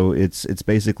happening. So it's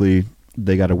basically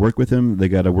they got to work with him. They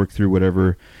got to work through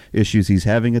whatever issues he's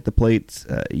having at the plate.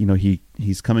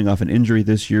 He's coming off an injury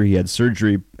this year. He had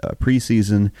surgery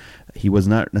preseason. He was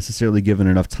not necessarily given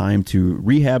enough time to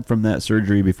rehab from that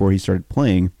surgery before he started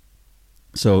playing.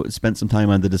 So spent some time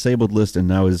on the disabled list and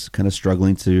now is kind of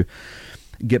struggling to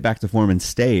get back to form and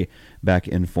stay back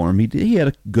in form. He had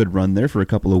a good run there for a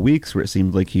couple of weeks where it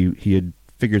seemed like he had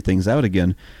figured things out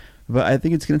again. But I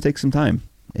think it's going to take some time.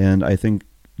 And I think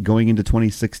going into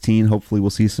 2016, hopefully we'll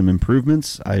see some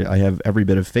improvements. I have every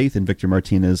bit of faith in Victor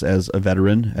Martinez as a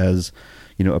veteran, as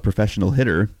a professional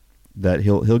hitter, that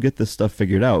he'll get this stuff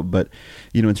figured out. But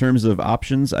in terms of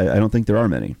options, I don't think there are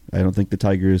many. I don't think the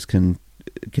Tigers can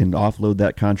offload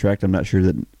that contract. I'm not sure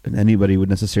that anybody would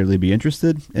necessarily be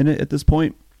interested in it at this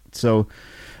point. So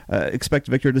expect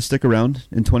Victor to stick around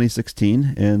in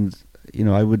 2016, and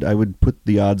I would put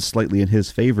the odds slightly in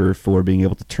his favor for being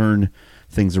able to turn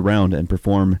things around and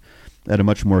perform at a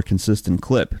much more consistent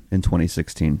clip in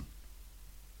 2016.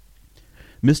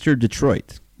 Mr.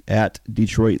 Detroit at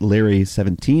Detroit Larry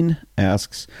 17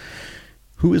 asks,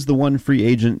 who is the one free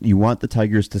agent you want the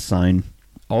Tigers to sign?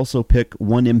 Also pick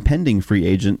one impending free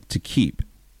agent to keep.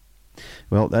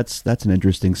 Well, that's an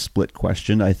interesting split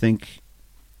question. I think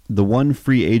the one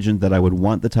free agent that I would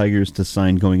want the Tigers to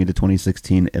sign going into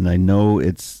 2016, and I know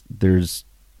there's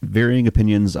varying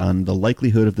opinions on the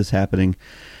likelihood of this happening.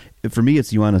 For me,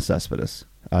 it's Yoenis Cespedes.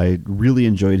 I really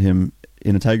enjoyed him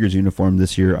in a Tigers uniform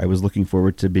this year. I was looking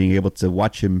forward to being able to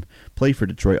watch him play for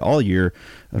Detroit all year.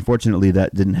 Unfortunately,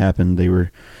 that didn't happen. They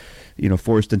were,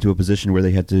 forced into a position where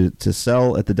they had to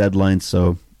sell at the deadline,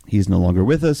 so he's no longer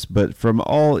with us. But from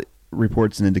all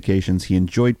reports and indications, he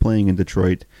enjoyed playing in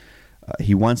Detroit.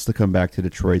 He wants to come back to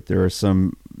Detroit. There are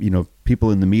some,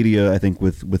 people in the media, I think,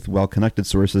 with well-connected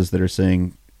sources that are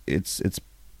saying it's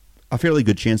a fairly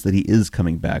good chance that he is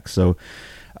coming back. So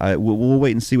we'll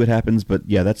wait and see what happens. But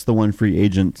yeah, that's the one free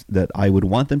agent that I would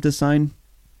want them to sign.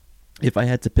 If I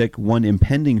had to pick one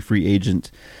impending free agent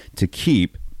to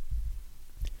keep,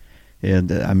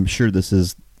 and I'm sure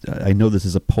I know this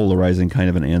is a polarizing kind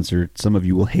of an answer. Some of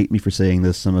you will hate me for saying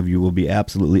this. Some of you will be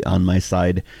absolutely on my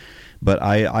side. But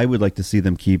I would like to see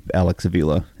them keep Alex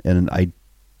Avila. And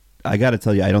I got to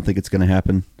tell you, I don't think it's going to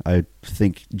happen. I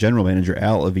think General Manager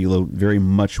Al Avila very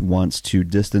much wants to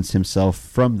distance himself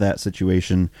from that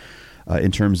situation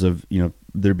in terms of,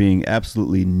 there being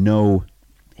absolutely no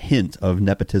hint of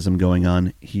nepotism going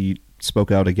on. He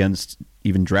spoke out against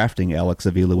even drafting Alex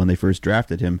Avila when they first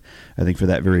drafted him, I think for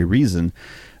that very reason.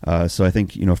 So I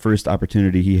think, first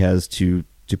opportunity he has to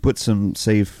put some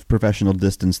safe professional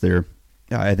distance there,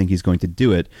 I think he's going to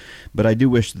do it. But I do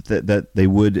wish that they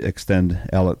would extend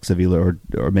Alex Avila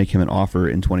or make him an offer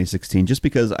in 2016, just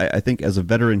because I think as a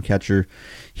veteran catcher,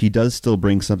 he does still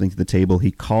bring something to the table.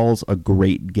 He calls a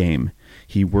great game.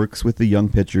 He works with the young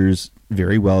pitchers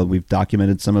very well. We've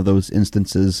documented some of those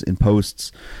instances in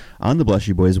posts on the Bless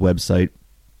You Boys website.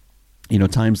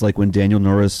 Times like when Daniel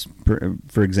Norris,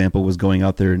 for example, was going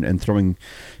out there and throwing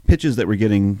pitches that were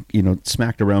getting,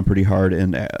 smacked around pretty hard,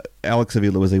 and Alex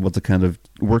Avila was able to kind of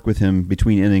work with him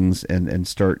between innings and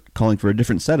start calling for a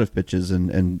different set of pitches.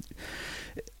 And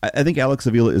I think Alex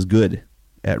Avila is good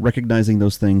at recognizing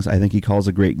those things. I think he calls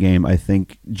a great game. I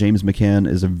think James McCann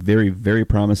is a very, very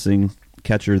promising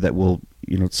catcher that will,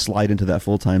 slide into that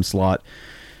full-time slot.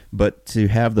 But to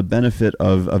have the benefit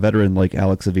of a veteran like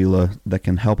Alex Avila that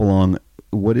can help along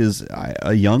what is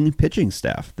a young pitching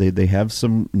staff. They have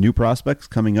some new prospects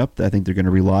coming up. I think they're going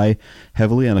to rely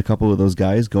heavily on a couple of those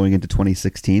guys going into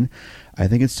 2016. I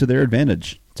think it's to their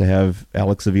advantage to have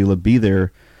Alex Avila be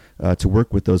there to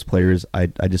work with those players. I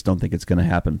just don't think it's going to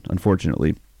happen,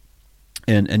 unfortunately.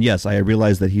 And yes, I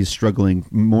realize that he's struggling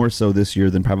more so this year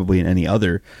than probably in any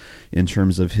other in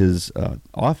terms of his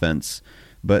offense.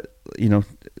 But,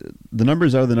 the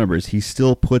numbers are the numbers. He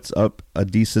still puts up a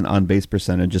decent on-base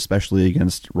percentage, especially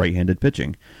against right-handed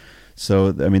pitching.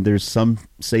 So, there's some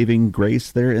saving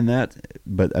grace there in that.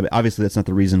 But obviously that's not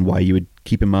the reason why you would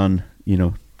keep him on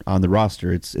the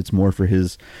roster. It's more for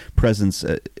his presence,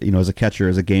 as a catcher,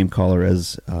 as a game caller,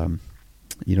 as, a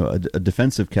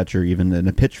defensive catcher, even, and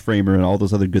a pitch framer, and all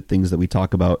those other good things that we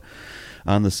talk about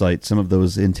on the site. Some of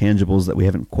those intangibles that we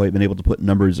haven't quite been able to put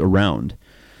numbers around.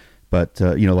 But,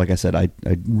 like I said, I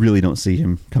really don't see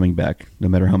him coming back, no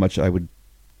matter how much I would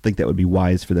think that would be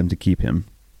wise for them to keep him.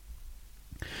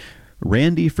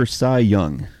 Randy for Cy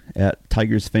Young at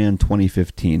Tigers Fan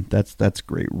 2015. That's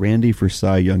great. Randy for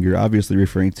Cy Young. You're obviously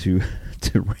referring to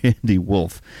Randy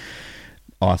Wolf.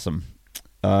 Awesome.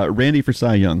 Randy for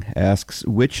Cy Young asks,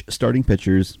 which starting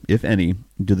pitchers, if any,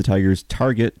 do the Tigers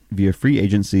target via free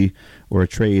agency or a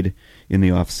trade in the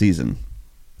offseason?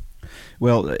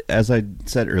 Well, as I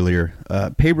said earlier,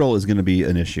 payroll is going to be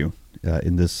an issue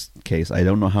in this case. I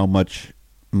don't know how much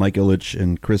Mike Ilitch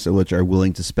and Chris Ilitch are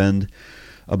willing to spend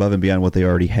above and beyond what they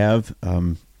already have,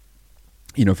 for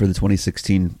the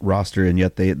 2016 roster, and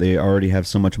yet they already have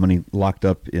so much money locked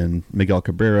up in Miguel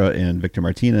Cabrera and Victor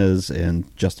Martinez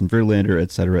and Justin Verlander,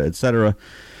 et cetera, et cetera.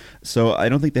 So I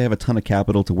don't think they have a ton of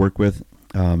capital to work with.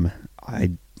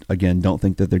 I again, don't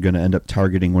think that they're going to end up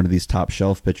targeting one of these top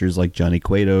shelf pitchers like Johnny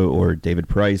Cueto or David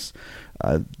Price.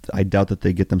 I doubt that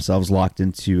they get themselves locked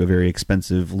into a very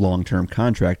expensive long-term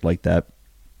contract like that.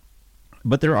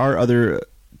 But there are other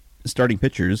starting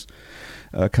pitchers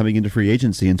coming into free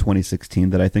agency in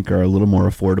 2016 that I think are a little more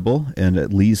affordable and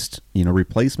at least,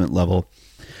 replacement level.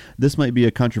 This might be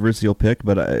a controversial pick,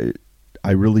 but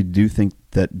I really do think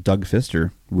that Doug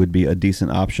Fister would be a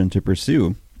decent option to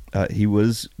pursue. He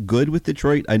was good with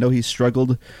Detroit. I know he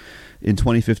struggled in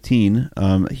 2015.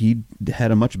 He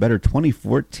had a much better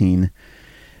 2014.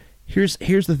 Here's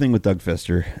the thing with Doug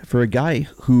Fister. For a guy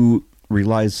who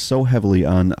relies so heavily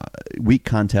on weak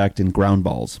contact and ground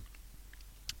balls,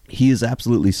 he is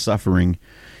absolutely suffering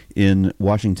in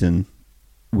Washington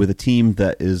with a team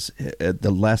that is,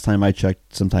 the last time I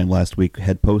checked, sometime last week,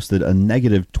 had posted a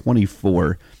negative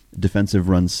 24 defensive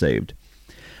runs saved.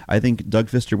 I think Doug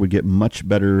Fister would get much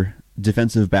better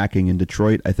defensive backing in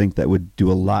Detroit. I think that would do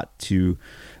a lot to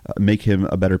make him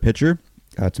a better pitcher,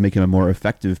 to make him a more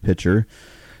effective pitcher.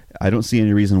 I don't see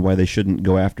any reason why they shouldn't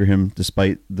go after him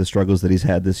despite the struggles that he's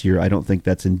had this year. I don't think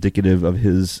that's indicative of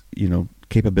his,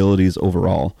 capabilities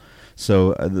overall.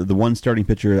 So the one starting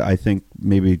pitcher I think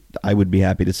maybe I would be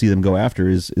happy to see them go after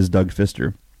is Doug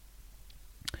Fister.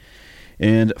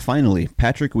 And finally,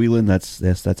 Patrick Whelan, that's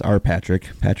our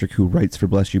Patrick who writes for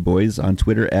Bless You Boys on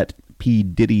Twitter at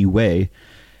PDiddyWay,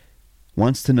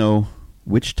 wants to know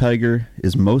which Tiger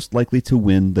is most likely to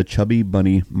win the Chubby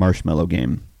Bunny Marshmallow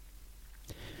game.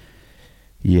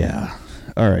 Yeah.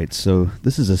 All right, so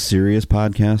this is a serious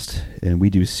podcast, and we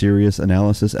do serious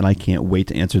analysis, and I can't wait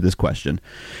to answer this question.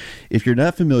 If you're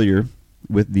not familiar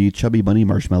with the Chubby Bunny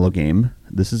Marshmallow game,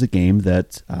 this is a game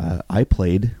that I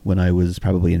played when I was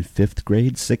probably in 5th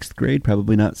grade, 6th grade,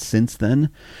 probably not since then.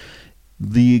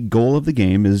 The goal of the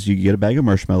game is you get a bag of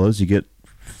marshmallows, you get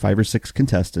 5 or 6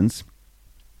 contestants,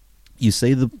 you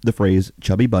say the phrase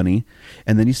Chubby Bunny,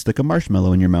 and then you stick a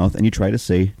marshmallow in your mouth and you try to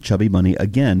say Chubby Bunny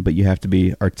again, but you have to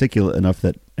be articulate enough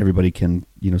that everybody can,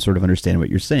 sort of understand what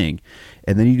you're saying.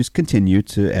 And then you just continue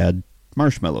to add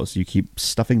marshmallows. You keep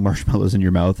stuffing marshmallows in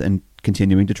your mouth and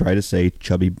continuing to try to say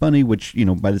Chubby Bunny, which,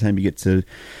 by the time you get to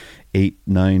 8,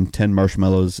 9, 10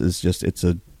 marshmallows it's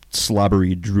a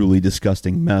slobbery, drooly,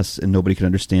 disgusting mess, and nobody can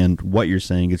understand what you're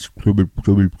saying. It's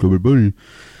Chubby Bunny,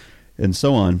 and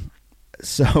so on.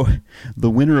 So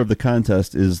the winner of the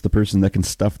contest is the person that can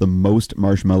stuff the most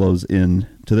marshmallows in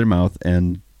to their mouth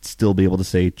and still be able to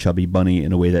say Chubby Bunny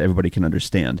in a way that everybody can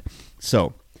understand.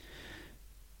 So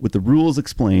with the rules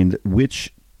explained,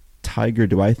 which Tiger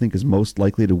do I think is most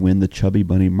likely to win the Chubby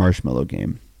Bunny Marshmallow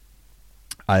game?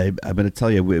 I'm going to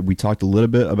tell you, we talked a little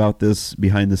bit about this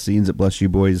behind the scenes at Bless You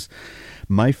Boys.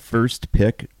 My first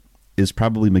pick is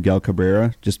probably Miguel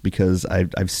Cabrera, just because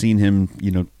I've seen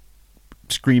him,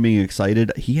 screaming excited.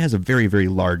 He has a very, very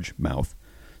large mouth,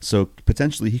 so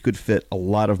potentially he could fit a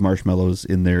lot of marshmallows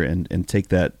in there and take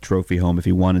that trophy home if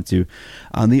he wanted to.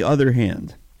 On the other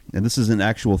hand, and this is an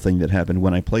actual thing that happened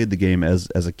when I played the game as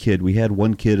a kid, we had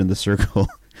one kid in the circle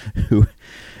who,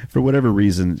 for whatever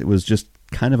reason, it was just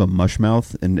kind of a mush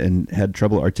mouth and had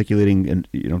trouble articulating, and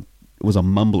was a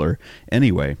mumbler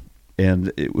anyway.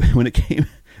 And when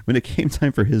it came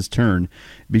time for his turn,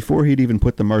 before he'd even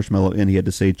put the marshmallow in, he had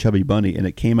to say Chubby Bunny, and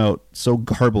it came out so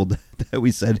garbled that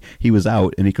we said he was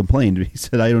out, and he complained. He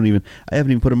said, I haven't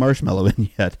even put a marshmallow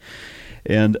in yet.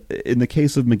 And in the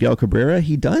case of Miguel Cabrera,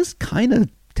 he does kind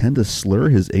of tend to slur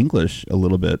his English a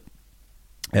little bit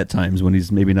at times when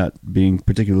he's maybe not being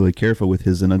particularly careful with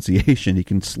his enunciation. He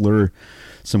can slur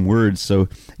some words, so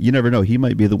you never know. He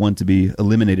might be the one to be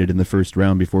eliminated in the first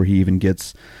round before he even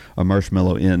gets a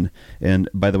marshmallow in. And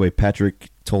by the way, Patrick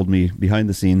told me behind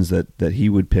the scenes that he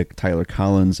would pick Tyler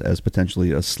Collins as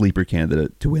potentially a sleeper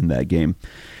candidate to win that game.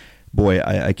 Boy,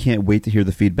 I can't wait to hear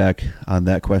the feedback on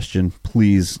that question.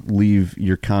 Please leave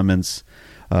your comments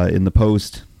in the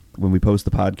post when we post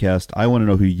the podcast. I want to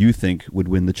know who you think would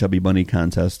win the Chubby Bunny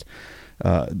contest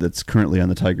that's currently on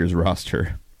the Tigers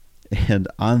roster. And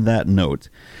on that note,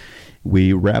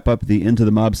 we wrap up the Into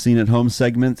the Mob Scene at Home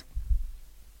segment.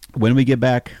 When we get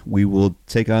back, we will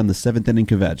take on the 7th inning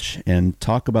kvetch and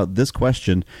talk about this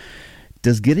question: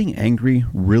 does getting angry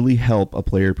really help a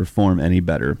player perform any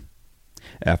better?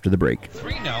 After the break.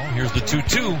 3 now. Here's the 2-2.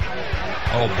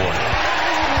 Oh, boy.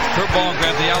 Curveball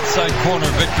grabbed the outside corner.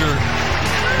 Victor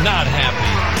not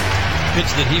happy. Pitch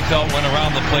that he felt went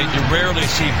around the plate. You rarely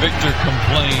see Victor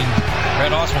complain.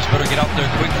 Brad Ausmus better get out there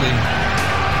quickly.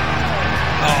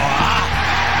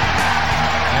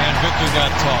 And Victor got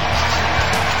tossed.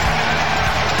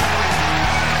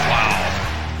 Wow.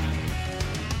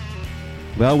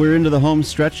 Well, we're into the home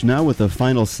stretch now with the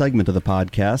final segment of the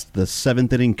podcast, the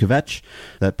 7th inning kvetch,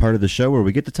 that part of the show where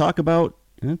we get to talk about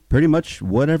pretty much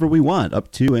whatever we want,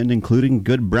 up to and including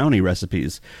good brownie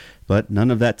recipes. But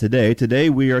none of that today. Today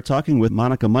we are talking with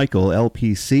Monica Michael,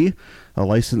 LPC, a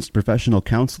licensed professional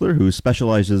counselor who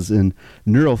specializes in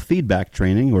neurofeedback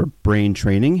training or brain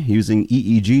training using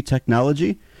EEG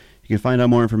technology. You can find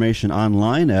out more information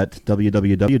online at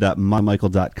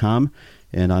www.monicamichael.com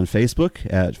and on Facebook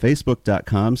at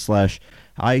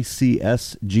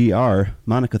facebook.com/ICSGR.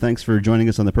 Monica, thanks for joining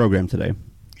us on the program today.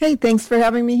 Hey, thanks for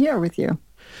having me here with you.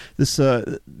 This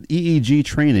EEG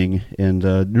training and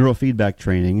neurofeedback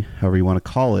training, however you want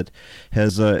to call it,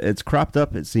 has it's cropped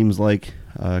up, it seems like,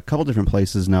 a couple different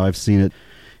places now. I've seen it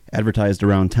advertised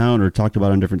around town or talked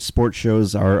about on different sports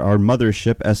shows. Our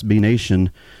mothership, SB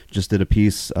Nation, just did a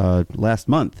piece last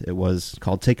month. It was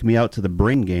called Take Me Out to the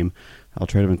Brain Game. I'll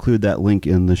try to include that link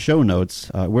in the show notes,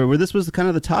 where this was kind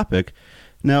of the topic.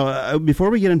 Now, before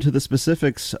we get into the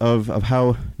specifics of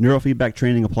how neurofeedback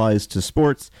training applies to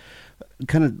sports,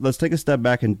 let's take a step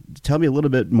back and tell me a little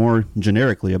bit more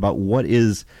generically about what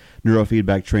is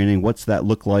neurofeedback training, what's that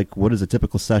look like, what does a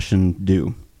typical session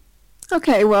do?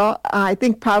 Okay, well, I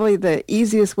think probably the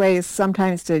easiest way is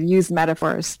sometimes to use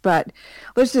metaphors, but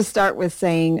let's just start with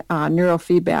saying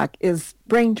neurofeedback is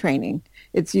brain training.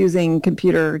 It's using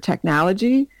computer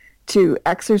technology to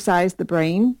exercise the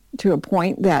brain to a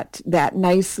point that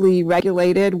nicely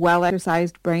regulated,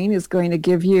 well-exercised brain is going to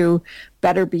give you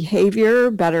better behavior,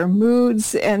 better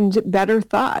moods, and better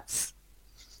thoughts.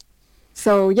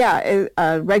 So yeah,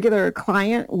 a regular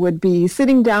client would be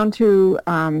sitting down to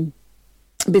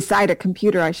beside a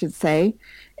computer, I should say,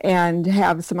 and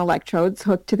have some electrodes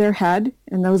hooked to their head,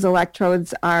 and those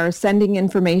electrodes are sending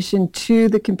information to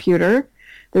the computer.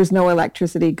 There's no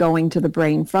electricity going to the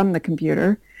brain from the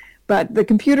computer, but the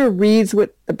computer reads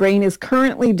what the brain is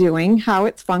currently doing, how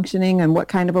it's functioning, and what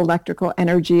kind of electrical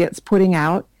energy it's putting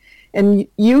out, and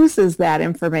uses that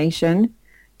information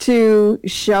to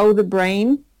show the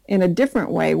brain in a different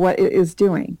way what it is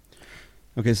doing.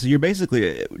 Okay, so you're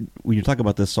basically, when you talk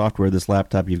about this software, this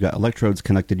laptop, you've got electrodes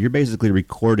connected, you're basically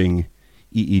recording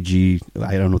EEG,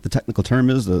 I don't know what the technical term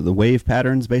is, the wave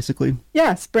patterns, basically?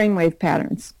 Yes, brainwave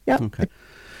patterns. Yep. Okay.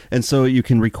 And so you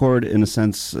can record, in a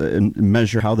sense, and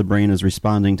measure how the brain is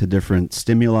responding to different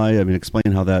stimuli. I mean,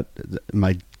 explain how that, am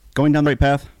I going down the right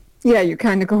path? Yeah, you're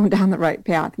kind of going down the right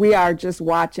path. We are just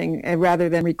watching, rather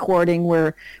than recording,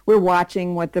 we're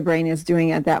watching what the brain is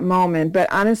doing at that moment.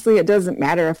 But honestly, it doesn't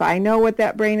matter if I know what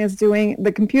that brain is doing.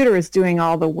 The computer is doing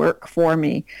all the work for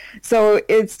me. So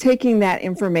it's taking that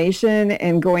information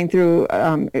and going through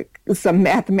some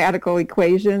mathematical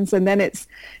equations, and then it's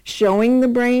showing the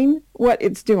brain what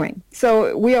it's doing.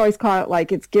 So we always call it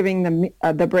like it's giving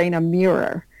the brain a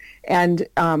mirror. And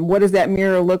what does that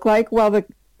mirror look like? Well,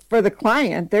 for the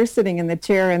client, they're sitting in the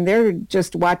chair and they're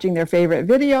just watching their favorite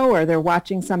video, or they're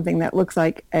watching something that looks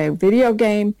like a video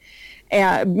game.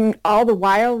 And all the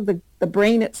while, the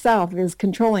brain itself is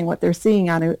controlling what they're seeing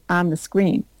on the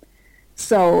screen.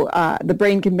 So the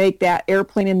brain can make that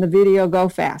airplane in the video go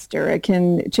faster. It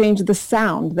can change the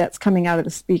sound that's coming out of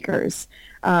the speakers.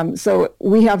 So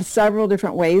we have several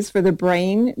different ways for the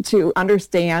brain to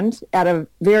understand at a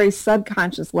very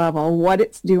subconscious level what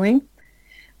it's doing.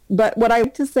 But what I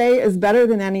like to say is, better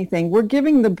than anything, we're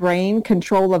giving the brain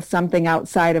control of something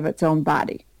outside of its own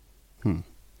body.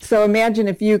 So imagine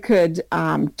if you could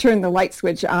turn the light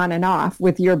switch on and off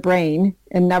with your brain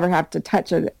and never have to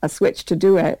touch a switch to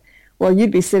do it. Well, you'd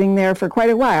be sitting there for quite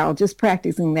a while just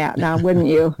practicing that now, wouldn't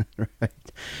you? Right.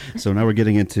 So now we're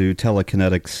getting into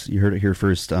telekinetics. You heard it here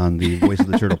first on the Voice of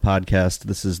the Turtle podcast.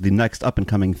 This is the next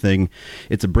up-and-coming thing.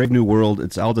 It's a brave new world.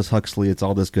 It's Aldous Huxley. It's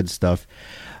all this good stuff.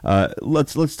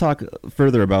 Let's talk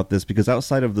further about this, because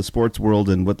outside of the sports world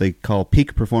and what they call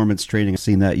peak performance training, I've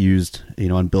seen that used,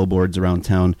 on billboards around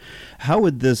town. How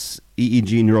would this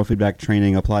EEG neurofeedback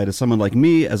training apply to someone like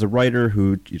me as a writer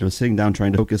who, sitting down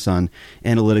trying to focus on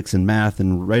analytics and math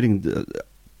and writing,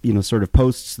 sort of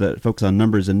posts that focus on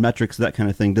numbers and metrics, that kind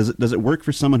of thing? Does it work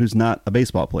for someone who's not a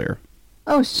baseball player?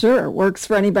 Oh, sure. It works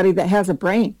for anybody that has a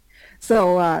brain.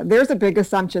 So there's a big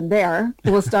assumption there.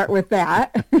 We'll start with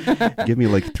that. Give me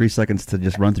like 3 seconds to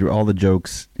just run through all the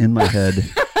jokes in my head.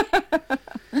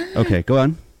 Okay, go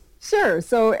on. Sure.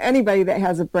 So anybody that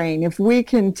has a brain, if we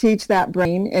can teach that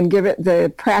brain and give it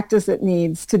the practice it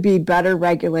needs to be better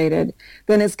regulated,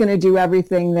 then it's going to do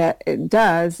everything that it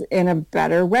does in a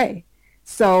better way.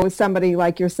 So somebody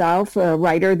like yourself, a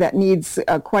writer that needs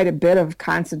quite a bit of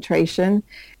concentration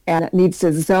and needs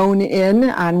to zone in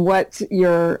on what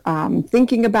you're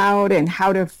thinking about and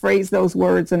how to phrase those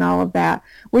words and all of that,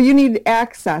 well, you need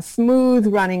access, smooth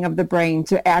running of the brain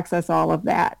to access all of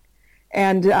that.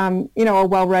 And, a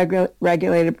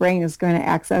well-regulated brain is going to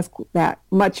access that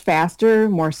much faster,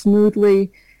 more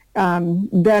smoothly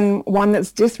than one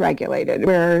that's dysregulated,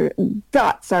 where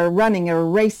thoughts are running or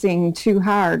racing too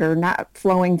hard or not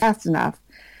flowing fast enough.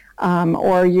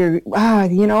 Or you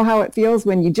know how it feels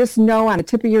when you just know on the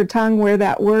tip of your tongue where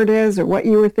that word is or what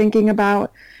you were thinking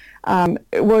about.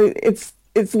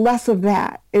 It's less of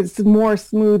that. It's more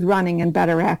smooth running and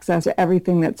better access to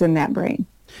everything that's in that brain.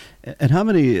 And how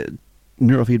many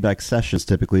neurofeedback sessions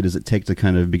typically does it take to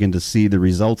kind of begin to see the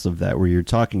results of that, where you're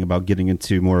talking about getting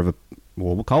into more of a,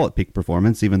 well, we'll call it peak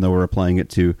performance, even though we're applying it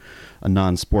to a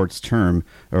non-sports term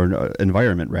or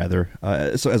environment rather.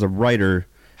 So as a writer,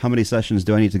 how many sessions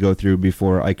do I need to go through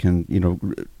before I can,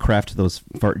 craft those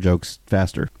fart jokes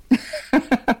faster?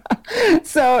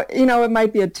 So, it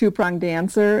might be a two-pronged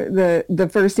answer. The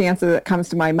first answer that comes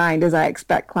to my mind is I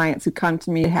expect clients who come to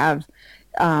me to have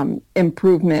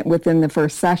improvement within the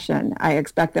first session. I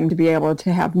expect them to be able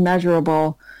to have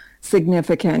measurable,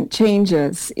 significant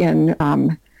changes in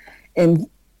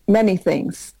many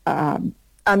things.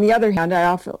 On the other hand,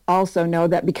 I also know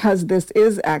that because this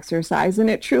is exercise and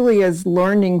it truly is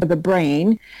learning for the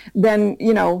brain, then,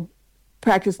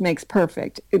 practice makes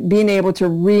perfect. Being able to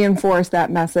reinforce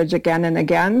that message again and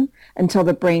again until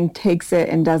the brain takes it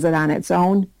and does it on its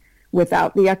own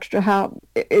without the extra help.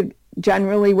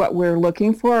 Generally, what we're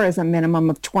looking for is a minimum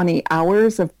of 20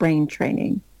 hours of brain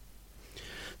training.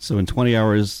 So in 20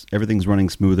 hours, everything's running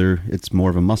smoother. It's more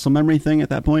of a muscle memory thing at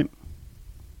that point?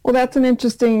 Well, that's an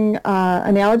interesting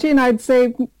analogy, and I'd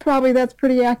say probably that's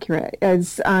pretty accurate. And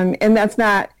that's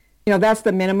not, that's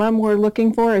the minimum we're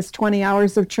looking for is 20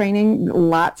 hours of training.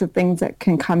 Lots of things that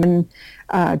can come in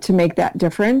to make that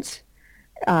different.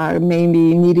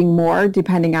 Maybe needing more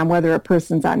depending on whether a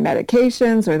person's on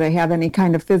medications or they have any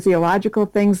kind of physiological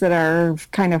things that are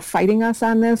kind of fighting us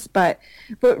on this. But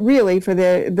really, for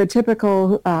the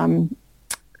typical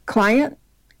client,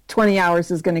 20 hours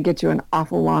is going to get you an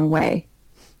awful long way.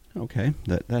 Okay,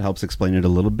 that helps explain it a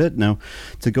little bit. Now,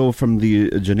 to go from the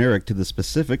generic to the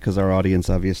specific, because our audience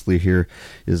obviously here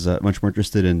is much more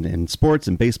interested in sports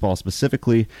and baseball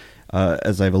specifically.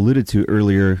 As I've alluded to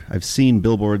earlier, I've seen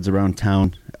billboards around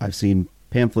town. I've seen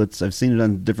pamphlets. I've seen it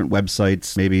on different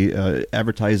websites, maybe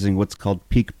advertising what's called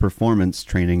peak performance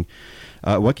training.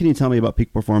 What can you tell me about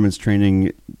peak performance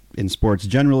training in sports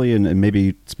generally and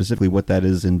maybe specifically what that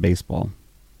is in baseball?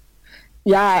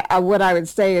 Yeah, what I would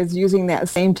say is using that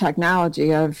same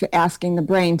technology of asking the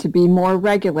brain to be more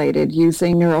regulated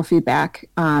using neurofeedback.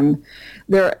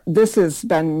 This has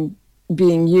been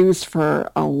being used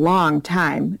for a long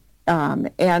time,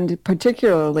 and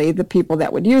particularly the people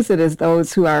that would use it is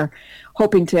those who are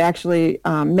hoping to actually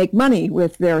make money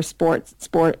with their sport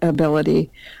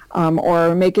ability,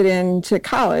 or make it into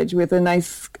college with a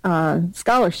nice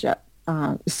scholarship.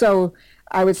 So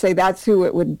I would say that's who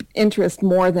it would interest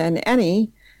more than any,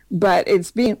 but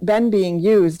it's been being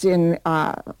used in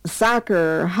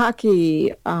soccer,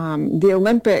 hockey, the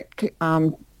Olympic,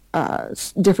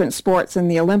 different sports in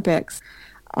the Olympics,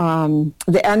 the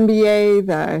NBA,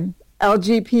 the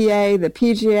LGPA, the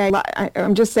PGA.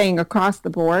 I'm just saying across the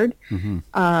board,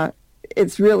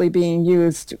 it's really being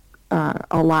used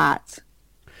a lot.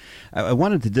 I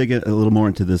wanted to dig a little more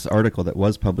into this article that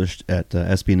was published at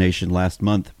SB Nation last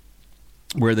month,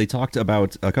 where they talked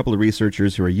about a couple of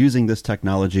researchers who are using this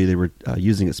technology. They were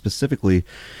using it specifically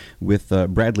with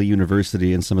Bradley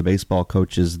University and some of the baseball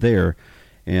coaches there.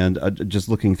 And just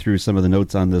looking through some of the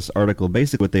notes on this article,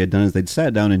 basically what they had done is they'd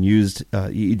sat down and used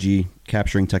EEG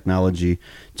capturing technology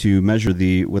to measure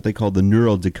what they called the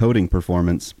neural decoding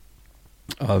performance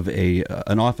of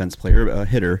an offense player, a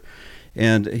hitter.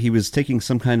 And he was taking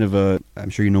some kind of I'm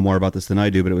sure you know more about this than I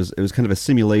do, but it was kind of a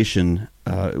simulation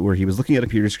where he was looking at a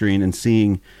computer screen and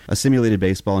seeing a simulated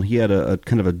baseball, and he had a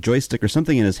kind of a joystick or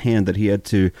something in his hand that he had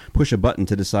to push a button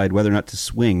to decide whether or not to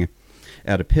swing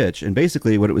at a pitch. And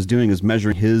basically what it was doing is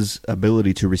measuring his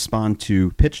ability to respond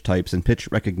to pitch types and pitch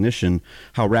recognition,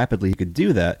 how rapidly he could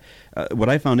do that. What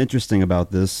I found interesting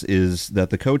about this is that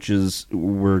the coaches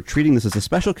were treating this as a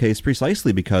special case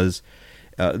precisely because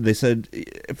they said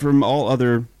from all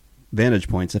other vantage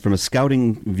points, from a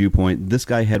scouting viewpoint, this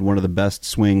guy had one of the best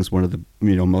swings, one of the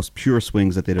most pure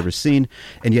swings that they'd ever seen,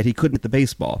 and yet he couldn't hit the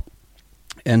baseball.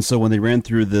 And so when they ran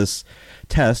through this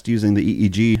test using the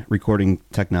EEG recording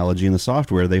technology in the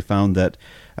software, they found that,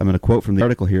 I'm going to quote from the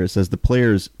article here, it says the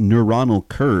player's neuronal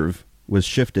curve was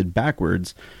shifted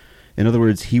backwards. In other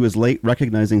words, he was late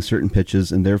recognizing certain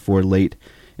pitches and therefore late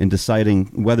in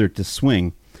deciding whether to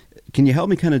swing. Can you help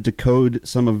me kind of decode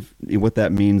some of what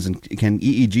that means? And can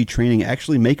EEG training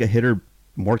actually make a hitter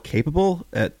more capable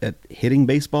at hitting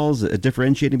baseballs, at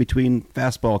differentiating between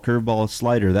fastball, curveball,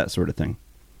 slider, that sort of thing?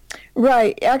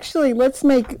 Right. Actually, let's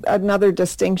make another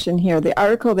distinction here. The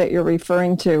article that you're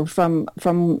referring to, from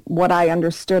what I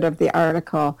understood of the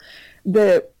article,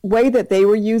 the way that they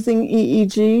were using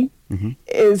EEG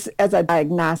is as a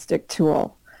diagnostic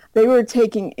tool. They were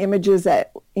taking images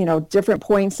at, different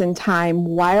points in time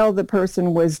while the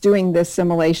person was doing this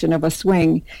simulation of a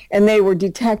swing, and they were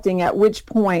detecting at which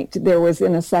point there was,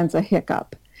 in a sense, a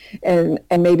hiccup and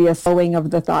maybe a slowing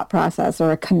of the thought process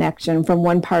or a connection from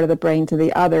one part of the brain to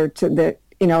the other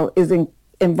is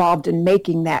involved in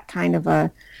making that kind of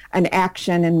an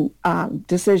action and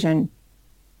decision.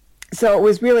 So it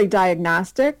was really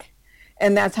diagnostic.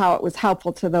 And that's how it was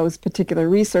helpful to those particular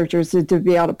researchers to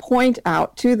be able to point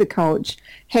out to the coach,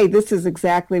 hey, this is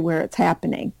exactly where it's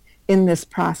happening in this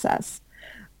process.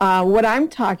 What I'm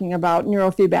talking about,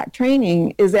 neurofeedback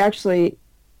training, is actually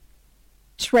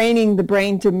training the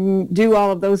brain to do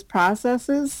all of those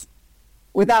processes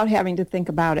without having to think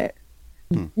about it.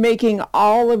 Making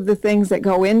all of the things that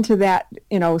go into that,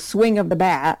 swing of the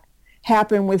bat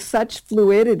happen with such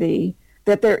fluidity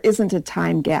that there isn't a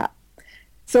time gap.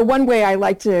 So one way I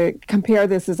like to compare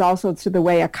this is also to the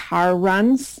way a car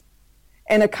runs.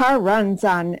 And a car runs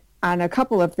on a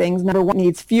couple of things. Number one,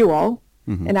 needs fuel.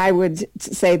 And I would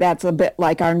say that's a bit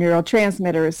like our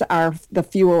neurotransmitters are the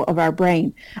fuel of our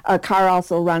brain. A car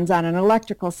also runs on an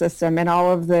electrical system, and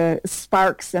all of the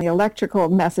sparks and the electrical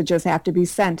messages have to be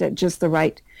sent at just the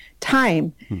right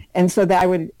time. And so that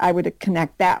I would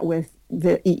connect that with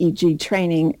the EEG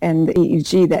training and the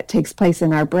EEG that takes place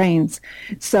in our brains.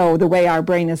 So the way our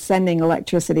brain is sending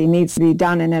electricity needs to be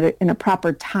done in a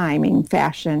proper timing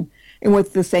fashion and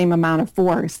with the same amount of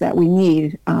force that we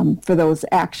need for those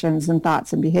actions and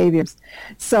thoughts and behaviors.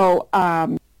 So,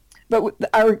 but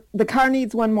the car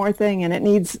needs one more thing, and it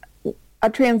needs a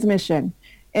transmission,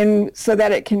 and so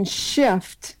that it can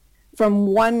shift from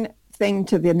one thing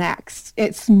to the next,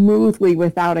 smoothly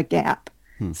without a gap.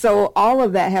 So all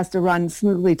of that has to run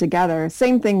smoothly together.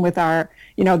 Same thing with our,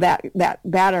 that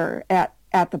batter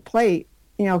at the plate.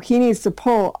 He needs to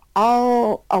pull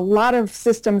a lot of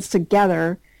systems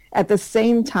together at the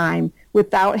same time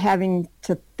without having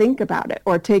to think about it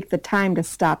or take the time to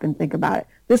stop and think about it.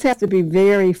 This has to be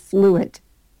very fluid.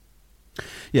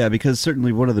 Yeah, because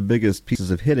certainly one of the biggest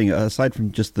pieces of hitting, aside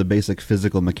from just the basic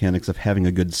physical mechanics of having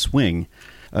a good swing,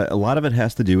 a lot of it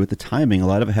has to do with the timing. A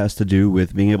lot of it has to do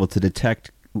with being able to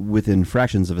detect within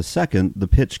fractions of a second the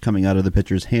pitch coming out of the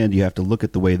pitcher's hand. You have to look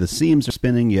at the way the seams are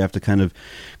spinning. You have to kind of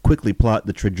quickly plot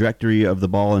the trajectory of the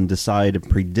ball and decide and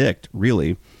predict,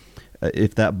 really,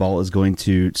 if that ball is going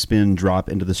to spin, drop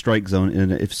into the strike zone,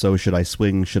 and if so, should I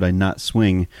swing, should I not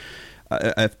swing?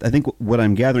 I think what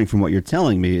I'm gathering from what you're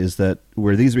telling me is that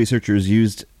where these researchers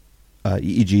used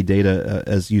EEG data,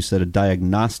 as you said, a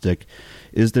diagnostic,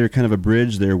 is there kind of a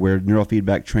bridge there where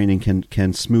neurofeedback training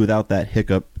can smooth out that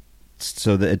hiccup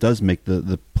so that it does make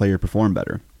the player perform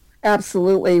better?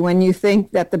 Absolutely. When you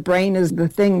think that the brain is the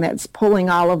thing that's pulling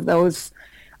all of those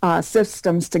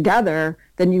systems together,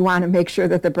 then you want to make sure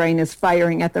that the brain is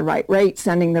firing at the right rate,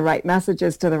 sending the right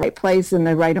messages to the right place in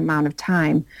the right amount of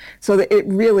time. So that it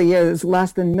really is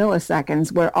less than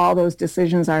milliseconds where all those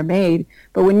decisions are made.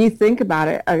 But when you think about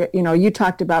it, you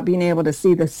talked about being able to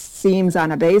see the seams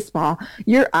on a baseball.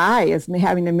 Your eye is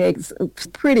having to make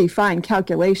pretty fine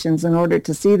calculations in order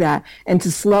to see that and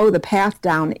to slow the path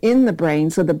down in the brain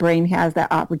so the brain has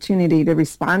that opportunity to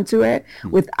respond to it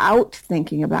without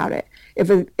thinking about it.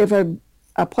 If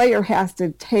a player has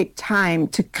to take time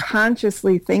to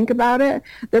consciously think about it,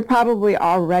 they're probably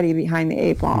already behind the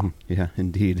eight ball. Yeah,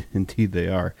 indeed they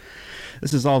are.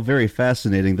 This is all very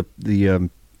fascinating. The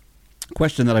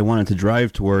question that I wanted to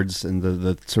drive towards, and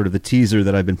the sort of the teaser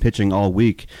that I've been pitching all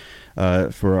week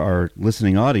for our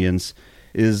listening audience,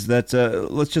 is that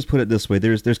let's just put it this way: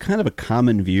 there's kind of a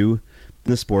common view in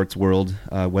the sports world,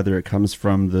 whether it comes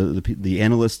from the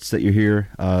analysts that you hear,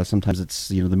 sometimes it's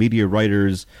the media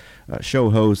writers, show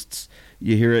hosts.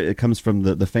 You hear it comes from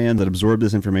the fan that absorbed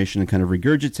this information and kind of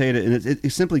regurgitate it, and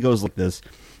it simply goes like this: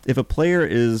 if a player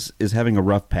is having a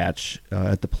rough patch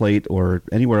at the plate or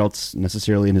anywhere else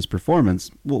necessarily in his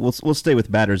performance, we'll stay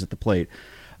with batters at the plate.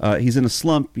 He's in a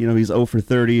slump, he's 0 for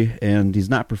 30 and he's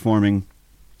not performing.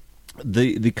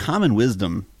 The common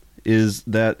wisdom is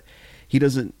that he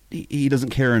doesn't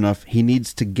care enough. He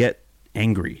needs to get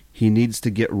angry. He needs to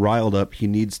get riled up. He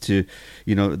needs to,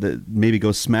 maybe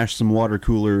go smash some water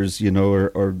coolers,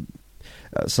 or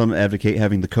some advocate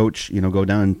having the coach, go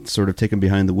down and sort of take him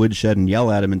behind the woodshed and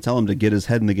yell at him and tell him to get his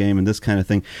head in the game and this kind of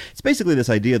thing. It's basically this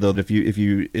idea, though, that if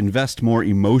you invest more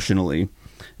emotionally,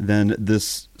 then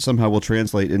this somehow will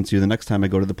translate into the next time I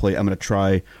go to the plate, I'm going to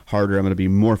try harder. I'm going to be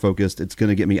more focused. It's going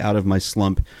to get me out of my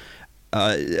slump.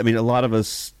 A lot of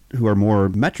us who are more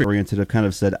metric oriented have kind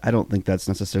of said, I don't think that's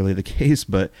necessarily the case,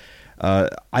 but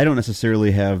I don't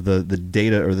necessarily have the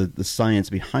data or the science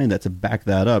behind that to back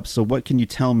that up. So what can you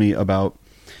tell me about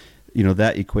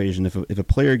that equation? If a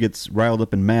player gets riled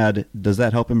up and mad, does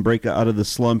that help him break out of the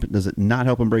slump? Does it not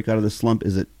help him break out of the slump?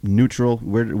 Is it neutral?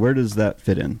 Where does that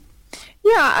fit in?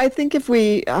 Yeah, I think if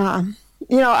we, again,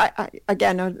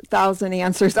 1,000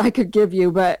 answers I could give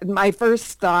you, but my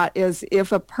first thought is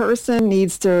if a person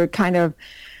needs to kind of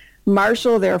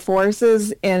marshal their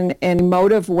forces in an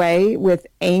emotive way with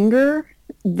anger,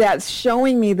 that's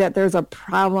showing me that there's a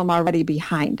problem already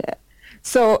behind it.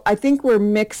 So I think we're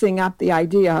mixing up the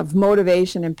idea of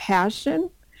motivation and passion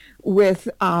with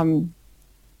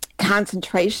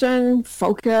concentration,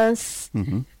 focus.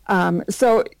 Mm-hmm.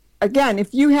 So again,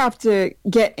 if you have to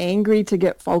get angry to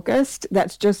get focused,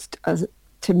 that's just,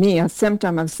 to me, a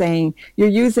symptom of saying you're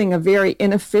using a very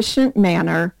inefficient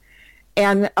manner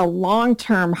and a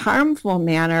long-term harmful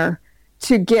manner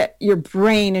to get your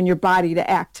brain and your body to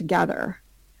act together.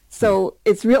 So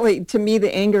it's really, to me,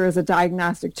 the anger is a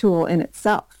diagnostic tool in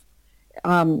itself.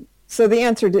 So the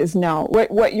answer is no.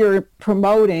 What you're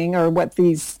promoting, or what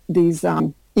these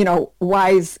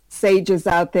wise sages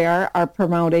out there are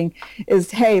promoting,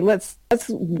 is, hey, let's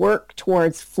work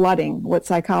towards flooding, what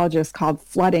psychologists call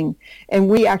flooding. And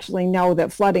we actually know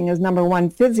that flooding is, number one,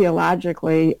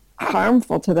 physiologically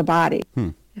harmful to the body.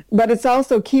 But it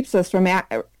also keeps us from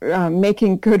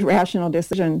making good rational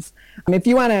decisions. If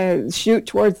you want to shoot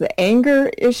towards the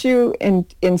anger issue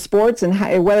in sports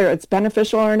and whether it's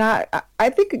beneficial or not, I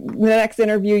think the next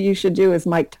interview you should do is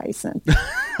Mike Tyson.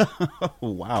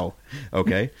 Wow.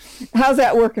 Okay. How's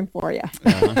that working for you?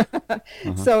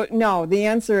 So, no, the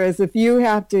answer is if you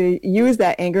have to use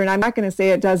that anger, and I'm not going to say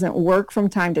it doesn't work from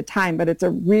time to time, but it's a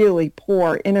really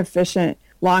poor, inefficient,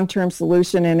 long-term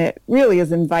solution, and it really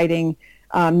is inviting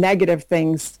negative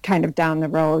things kind of down the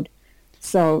road.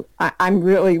 So I'm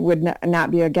really would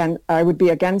not be against. I would be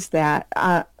against that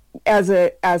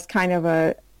as kind of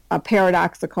a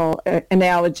paradoxical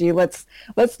analogy. Let's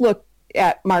look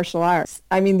at martial arts.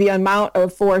 I mean, the amount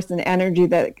of force and energy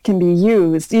that can be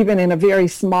used, even in a very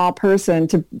small person,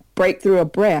 to break through a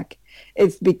brick,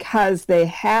 it's because they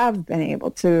have been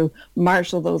able to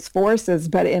marshal those forces,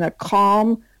 but in a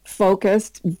calm,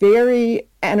 focused, very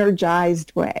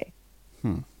energized way.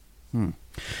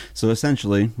 So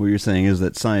essentially, what you're saying is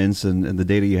that science and the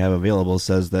data you have available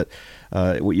says that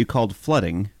what you called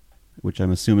flooding, which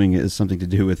I'm assuming is something to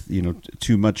do with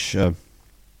too much. I'm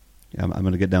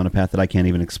going to get down a path that I can't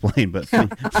even explain, but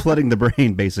flooding the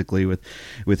brain basically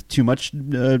with too much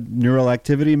neural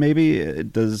activity, maybe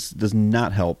it does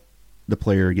not help the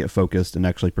player get focused and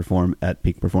actually perform at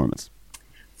peak performance.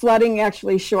 Flooding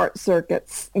actually short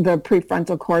circuits the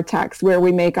prefrontal cortex, where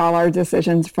we make all our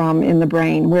decisions from in the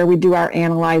brain, where we do our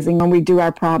analyzing, when we do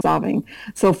our problem solving.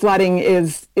 So flooding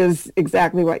is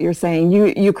exactly what you're saying.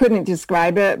 You couldn't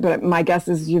describe it, but my guess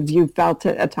is you've felt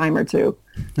it a time or two.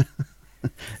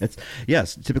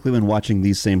 Yes, typically when watching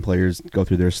these same players go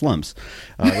through their slumps,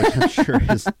 which I'm sure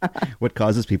is what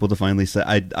causes people to finally say.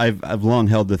 I've long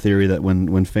held the theory that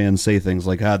when fans say things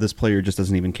like, this player just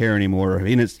doesn't even care anymore, or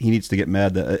he needs to get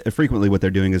mad, that frequently what they're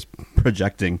doing is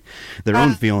projecting their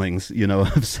own feelings,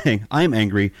 of saying, I'm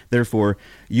angry, therefore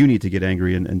you need to get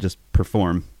angry and just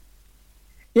perform.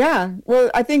 Yeah,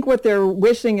 well, I think what they're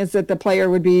wishing is that the player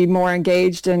would be more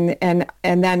engaged, and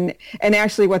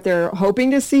actually what they're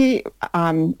hoping to see,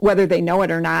 whether they know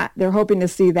it or not, they're hoping to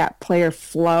see that player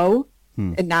flow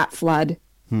and not flood.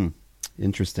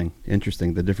 Interesting.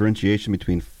 The differentiation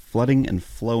between flooding and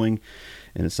flowing,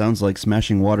 and it sounds like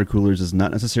smashing water coolers is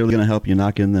not necessarily going to help you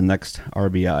knock in the next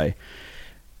RBI.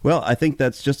 Well, I think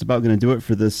that's just about going to do it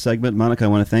for this segment. Monica, I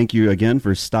want to thank you again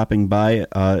for stopping by.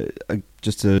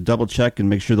 Just to double check and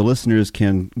make sure the listeners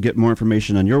can get more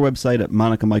information on your website at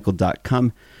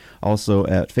monicamichael.com, also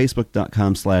at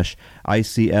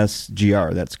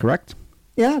facebook.com/ICSGR. That's correct?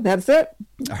 Yeah, that's it.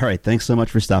 All right. Thanks so much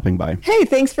for stopping by. Hey,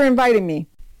 thanks for inviting me.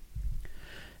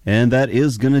 And that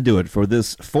is going to do it for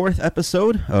this 4th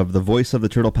episode of the Voice of the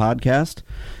Turtle podcast.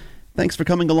 Thanks for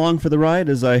coming along for the ride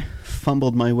as I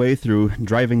fumbled my way through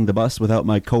driving the bus without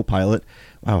my co-pilot.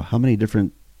 Wow, how many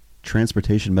different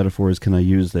transportation metaphors can I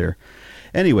use there?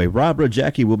 Anyway, Rob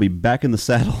Rojacki will be back in the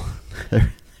saddle.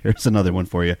 Here's another one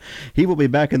for you. He will be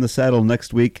back in the saddle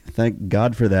next week. Thank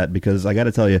God for that, because I got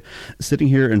to tell you, sitting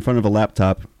here in front of a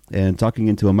laptop and talking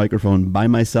into a microphone by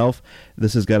myself,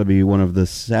 this has got to be one of the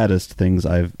saddest things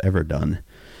I've ever done.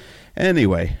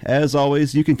 Anyway, as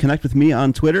always, you can connect with me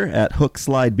on Twitter at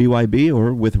HookSlideBYB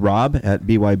or with Rob at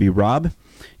BYBRob.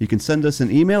 You can send us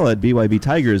an email at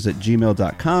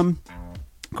bybtigers@gmail.com.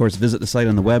 Of course, visit the site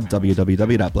on the web,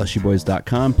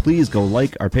 www.blessyouboys.com. Please go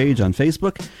like our page on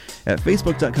Facebook at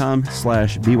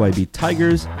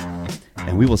facebook.com/BYBTigers.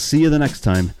 And we will see you the next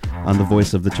time on The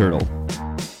Voice of the Turtle.